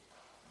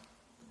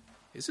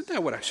 Isn't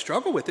that what I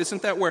struggle with?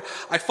 Isn't that where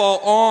I fall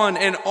on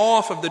and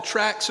off of the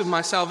tracks of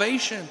my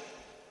salvation?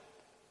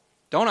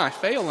 Don't I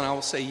fail? And I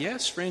will say,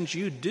 yes, friends,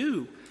 you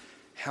do.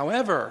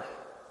 However,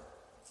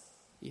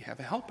 you have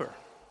a helper.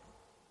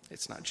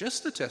 It's not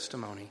just the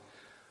testimony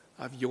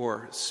of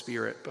your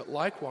spirit, but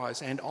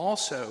likewise and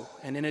also,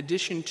 and in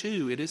addition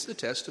to, it is the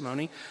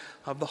testimony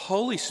of the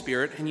Holy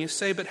Spirit. And you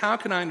say, but how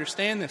can I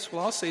understand this?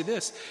 Well, I'll say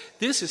this.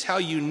 This is how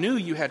you knew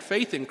you had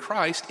faith in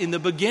Christ in the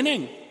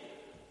beginning.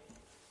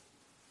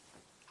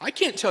 I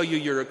can't tell you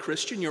you're a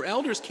Christian. Your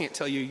elders can't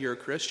tell you you're a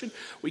Christian.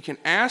 We can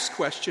ask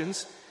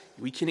questions.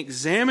 We can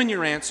examine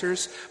your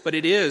answers, but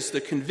it is the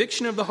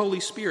conviction of the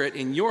Holy Spirit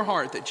in your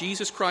heart that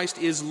Jesus Christ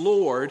is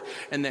Lord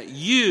and that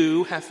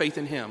you have faith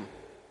in Him.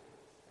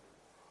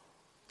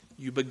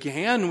 You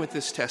began with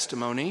this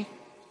testimony.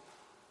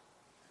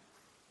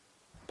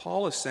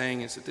 Paul is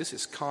saying is that this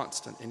is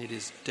constant and it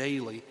is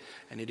daily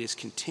and it is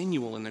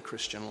continual in the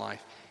Christian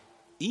life,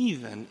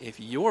 even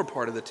if your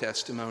part of the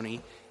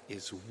testimony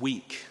is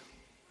weak.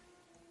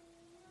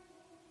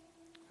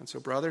 And so,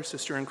 brother,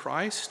 sister in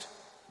Christ,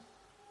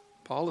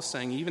 Paul is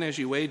saying, even as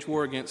you wage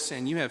war against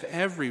sin, you have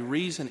every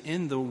reason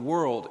in the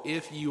world,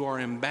 if you are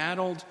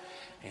embattled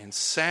and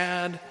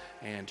sad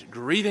and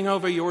grieving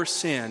over your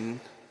sin,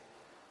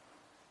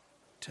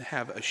 to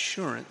have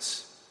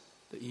assurance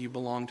that you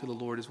belong to the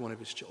Lord as one of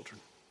His children.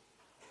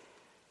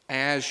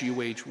 As you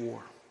wage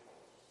war,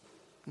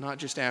 not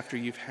just after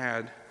you've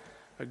had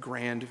a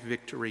grand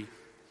victory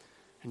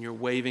and you're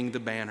waving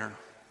the banner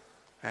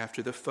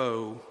after the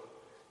foe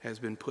has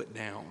been put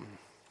down.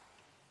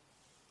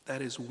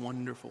 That is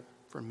wonderful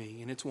for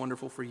me, and it's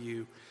wonderful for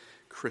you,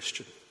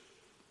 Christian,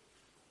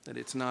 that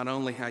it's not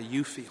only how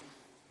you feel,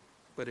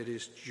 but it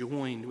is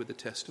joined with the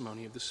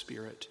testimony of the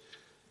Spirit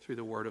through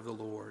the word of the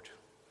Lord.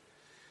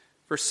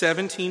 Verse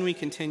 17, we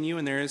continue,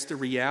 and there is the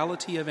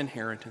reality of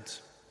inheritance.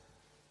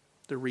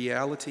 The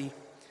reality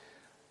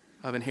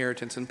of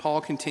inheritance. And Paul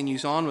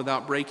continues on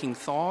without breaking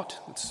thought.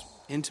 It's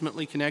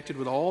intimately connected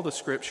with all the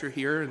Scripture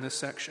here in this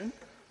section.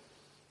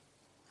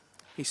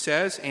 He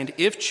says, and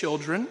if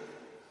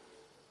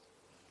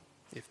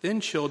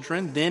then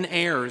children, then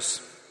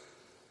heirs,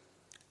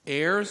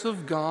 heirs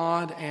of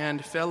God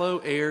and fellow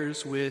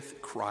heirs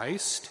with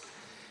Christ,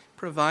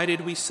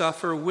 provided we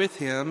suffer with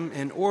Him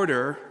in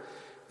order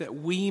that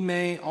we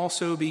may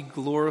also be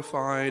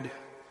glorified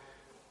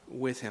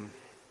with Him.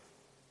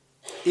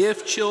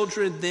 If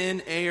children,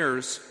 then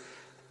heirs,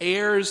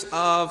 heirs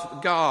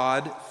of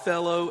God,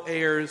 fellow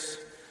heirs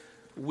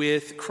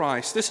with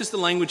Christ. This is the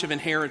language of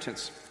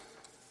inheritance.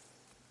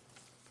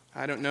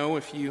 I don't know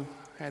if you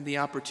had the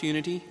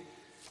opportunity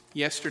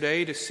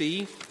yesterday to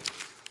see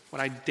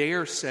what I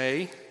dare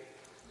say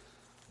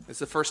is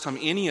the first time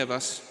any of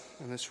us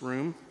in this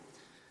room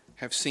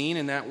have seen,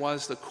 and that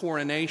was the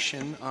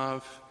coronation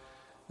of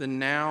the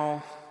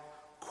now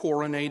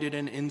coronated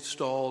and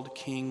installed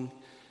King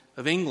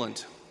of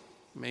England.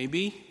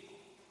 Maybe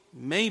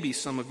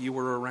some of you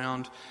were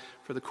around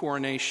for the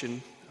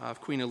coronation of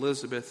Queen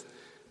Elizabeth,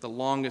 the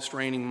longest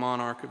reigning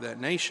monarch of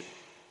that nation.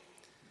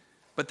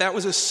 But that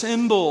was a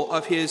symbol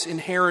of his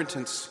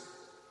inheritance.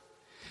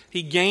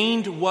 He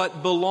gained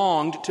what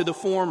belonged to the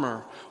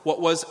former.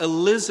 What was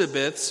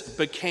Elizabeth's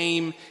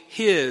became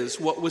his.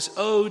 What was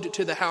owed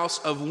to the house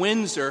of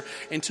Windsor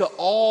and to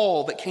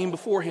all that came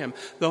before him.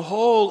 The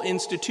whole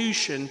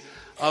institution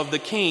of the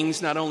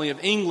kings, not only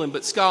of England,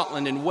 but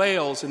Scotland and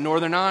Wales and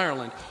Northern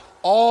Ireland,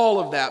 all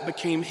of that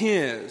became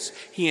his.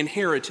 He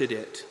inherited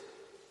it.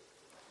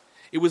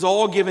 It was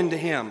all given to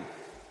him.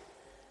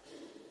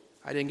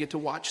 I didn't get to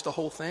watch the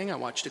whole thing. I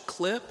watched a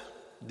clip,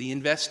 the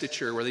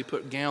investiture, where they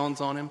put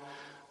gowns on him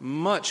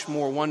much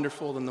more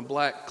wonderful than the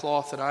black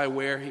cloth that I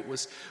wear. It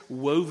was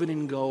woven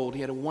in gold.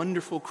 He had a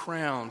wonderful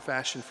crown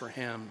fashioned for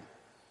him.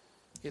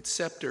 He had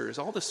scepters,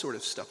 all this sort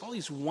of stuff, all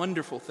these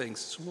wonderful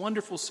things, this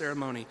wonderful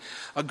ceremony,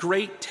 a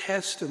great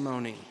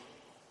testimony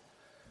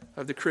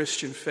of the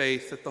Christian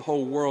faith that the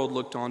whole world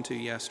looked on to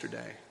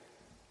yesterday.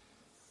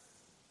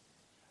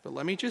 But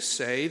let me just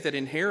say that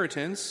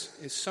inheritance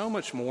is so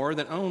much more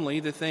than only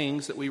the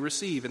things that we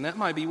receive, and that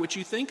might be what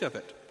you think of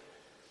it.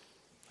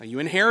 Now, you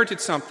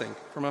inherited something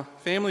from a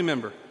family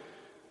member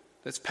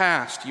that's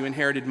passed. You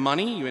inherited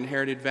money, you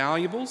inherited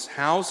valuables,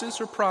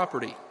 houses, or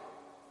property.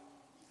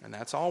 And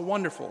that's all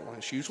wonderful, and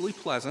it's usually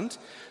pleasant.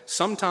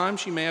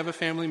 Sometimes you may have a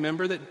family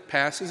member that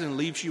passes and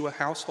leaves you a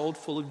household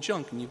full of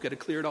junk, and you've got to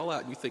clear it all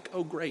out. And you think,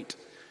 oh, great,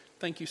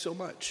 thank you so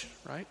much,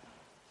 right?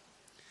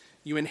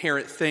 You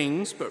inherit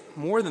things, but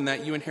more than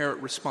that, you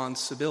inherit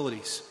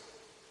responsibilities.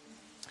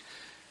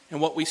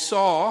 And what we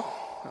saw,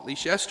 at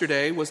least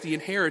yesterday, was the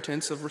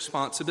inheritance of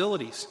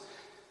responsibilities.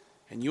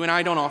 And you and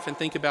I don't often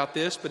think about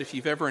this, but if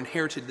you've ever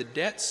inherited the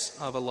debts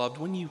of a loved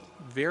one, you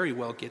very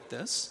well get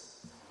this.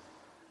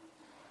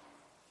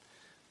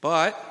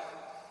 But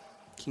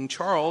King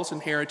Charles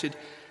inherited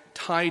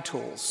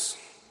titles,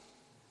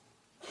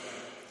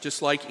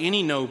 just like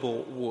any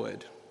noble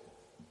would.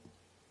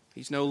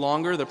 He's no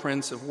longer the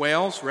Prince of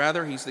Wales.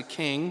 Rather, he's the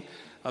King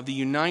of the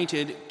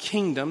United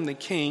Kingdom, the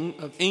King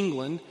of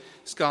England,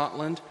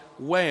 Scotland,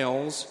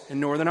 Wales, and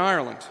Northern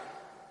Ireland.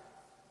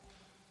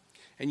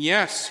 And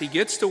yes, he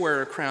gets to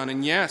wear a crown,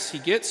 and yes, he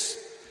gets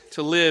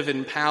to live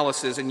in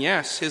palaces, and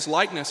yes, his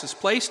likeness is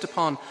placed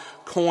upon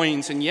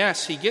coins, and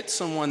yes, he gets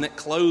someone that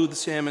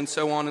clothes him, and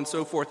so on and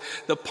so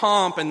forth, the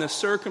pomp and the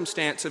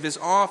circumstance of his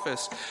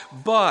office.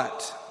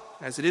 But,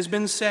 as it has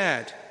been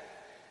said,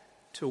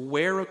 to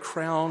wear a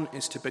crown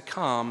is to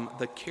become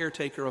the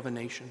caretaker of a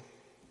nation.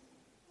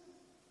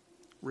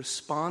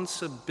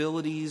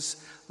 Responsibilities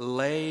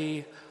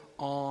lay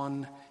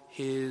on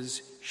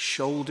his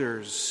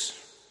shoulders.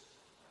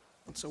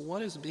 And so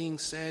what is being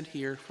said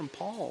here from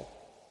Paul?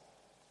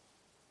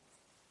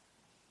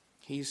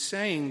 He's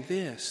saying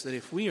this, that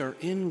if we are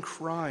in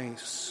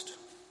Christ,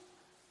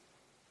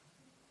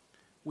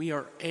 we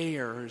are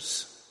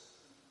heirs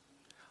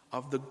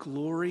of the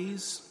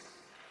glories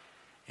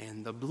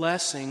and the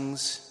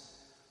blessings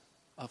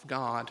of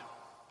God.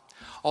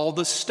 All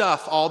the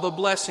stuff, all the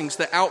blessings,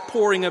 the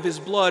outpouring of his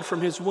blood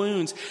from his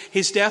wounds,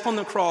 his death on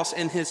the cross,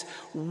 and his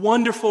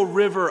wonderful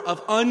river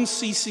of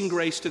unceasing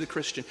grace to the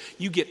Christian.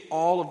 You get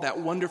all of that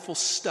wonderful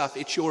stuff.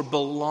 It's your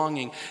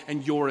belonging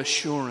and your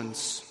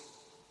assurance.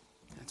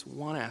 That's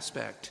one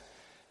aspect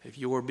of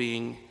your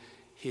being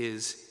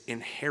his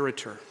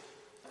inheritor.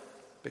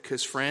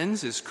 Because,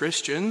 friends, as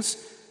Christians,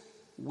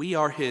 we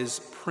are his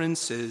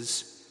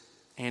princes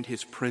and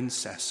his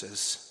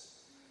princesses.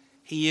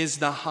 He is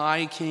the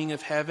high King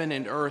of heaven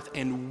and earth,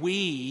 and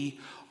we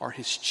are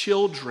his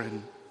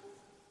children.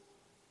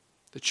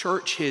 The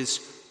church, his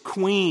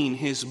queen,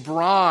 his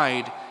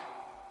bride.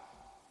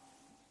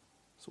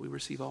 So we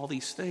receive all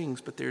these things,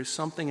 but there's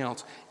something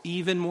else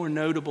even more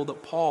notable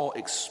that Paul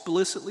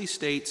explicitly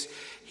states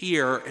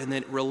here, and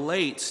that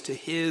relates to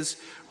his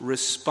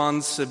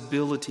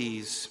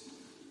responsibilities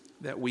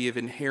that we have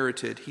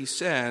inherited. He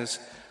says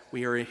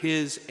we are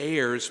his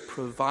heirs,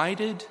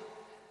 provided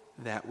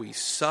that we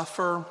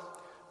suffer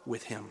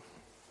with him.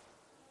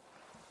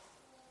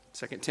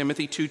 2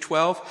 Timothy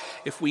 2:12,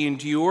 if we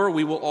endure,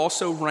 we will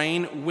also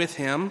reign with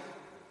him.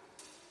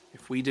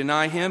 If we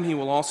deny him, he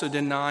will also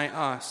deny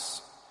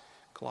us.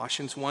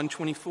 Colossians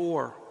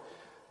 1:24,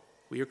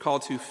 we are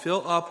called to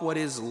fill up what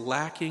is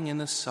lacking in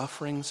the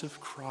sufferings of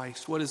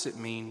Christ. What does it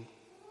mean?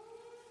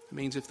 It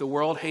means if the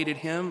world hated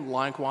him,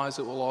 likewise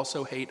it will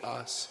also hate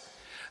us.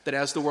 That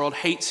as the world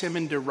hates him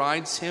and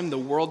derides him, the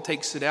world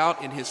takes it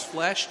out in his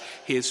flesh,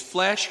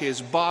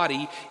 his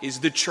body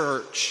is the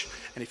church.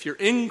 And if you're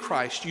in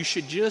Christ, you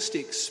should just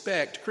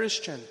expect,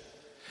 Christian,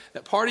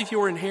 that part of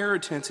your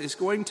inheritance is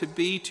going to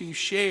be to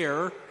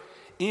share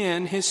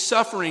in his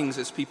sufferings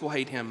as people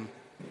hate him.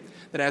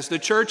 That as the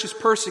church is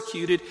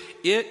persecuted,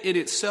 it in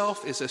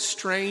itself is a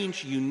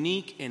strange,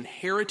 unique,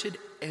 inherited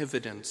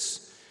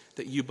evidence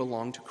that you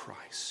belong to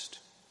Christ.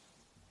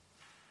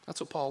 That's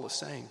what Paul is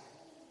saying.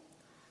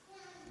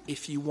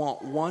 If you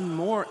want one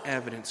more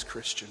evidence,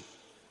 Christian,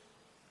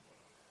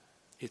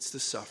 it's the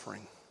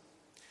suffering.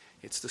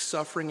 It's the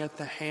suffering at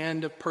the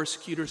hand of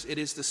persecutors. It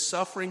is the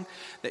suffering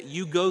that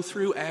you go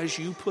through as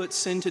you put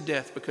sin to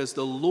death, because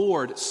the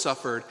Lord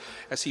suffered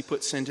as he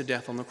put sin to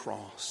death on the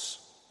cross.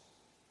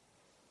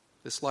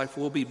 This life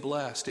will be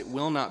blessed. It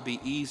will not be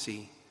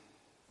easy,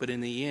 but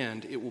in the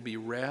end, it will be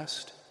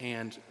rest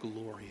and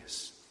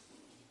glorious.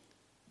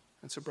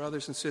 And so,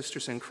 brothers and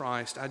sisters in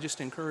Christ, I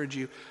just encourage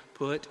you,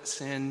 put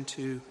sin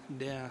to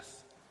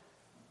death.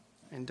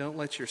 And don't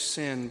let your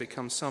sin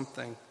become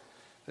something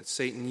that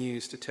Satan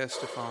used to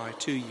testify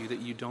to you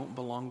that you don't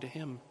belong to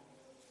him.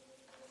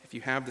 If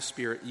you have the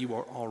Spirit, you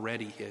are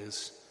already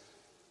his,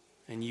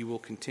 and you will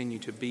continue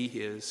to be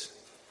his,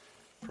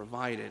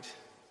 provided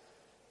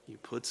you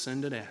put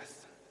sin to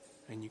death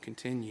and you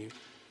continue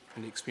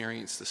and to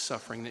experience the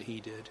suffering that he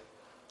did.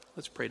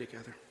 Let's pray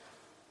together.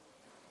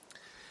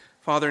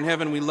 Father in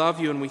heaven, we love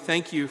you and we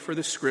thank you for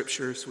the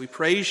Scriptures. We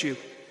praise you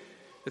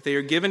that they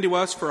are given to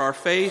us for our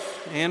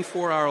faith and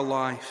for our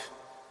life.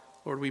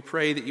 Lord, we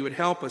pray that you would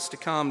help us to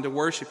come to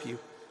worship you,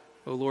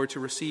 O Lord, to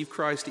receive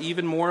Christ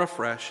even more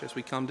afresh as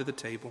we come to the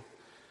table.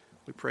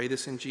 We pray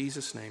this in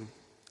Jesus' name.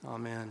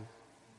 Amen.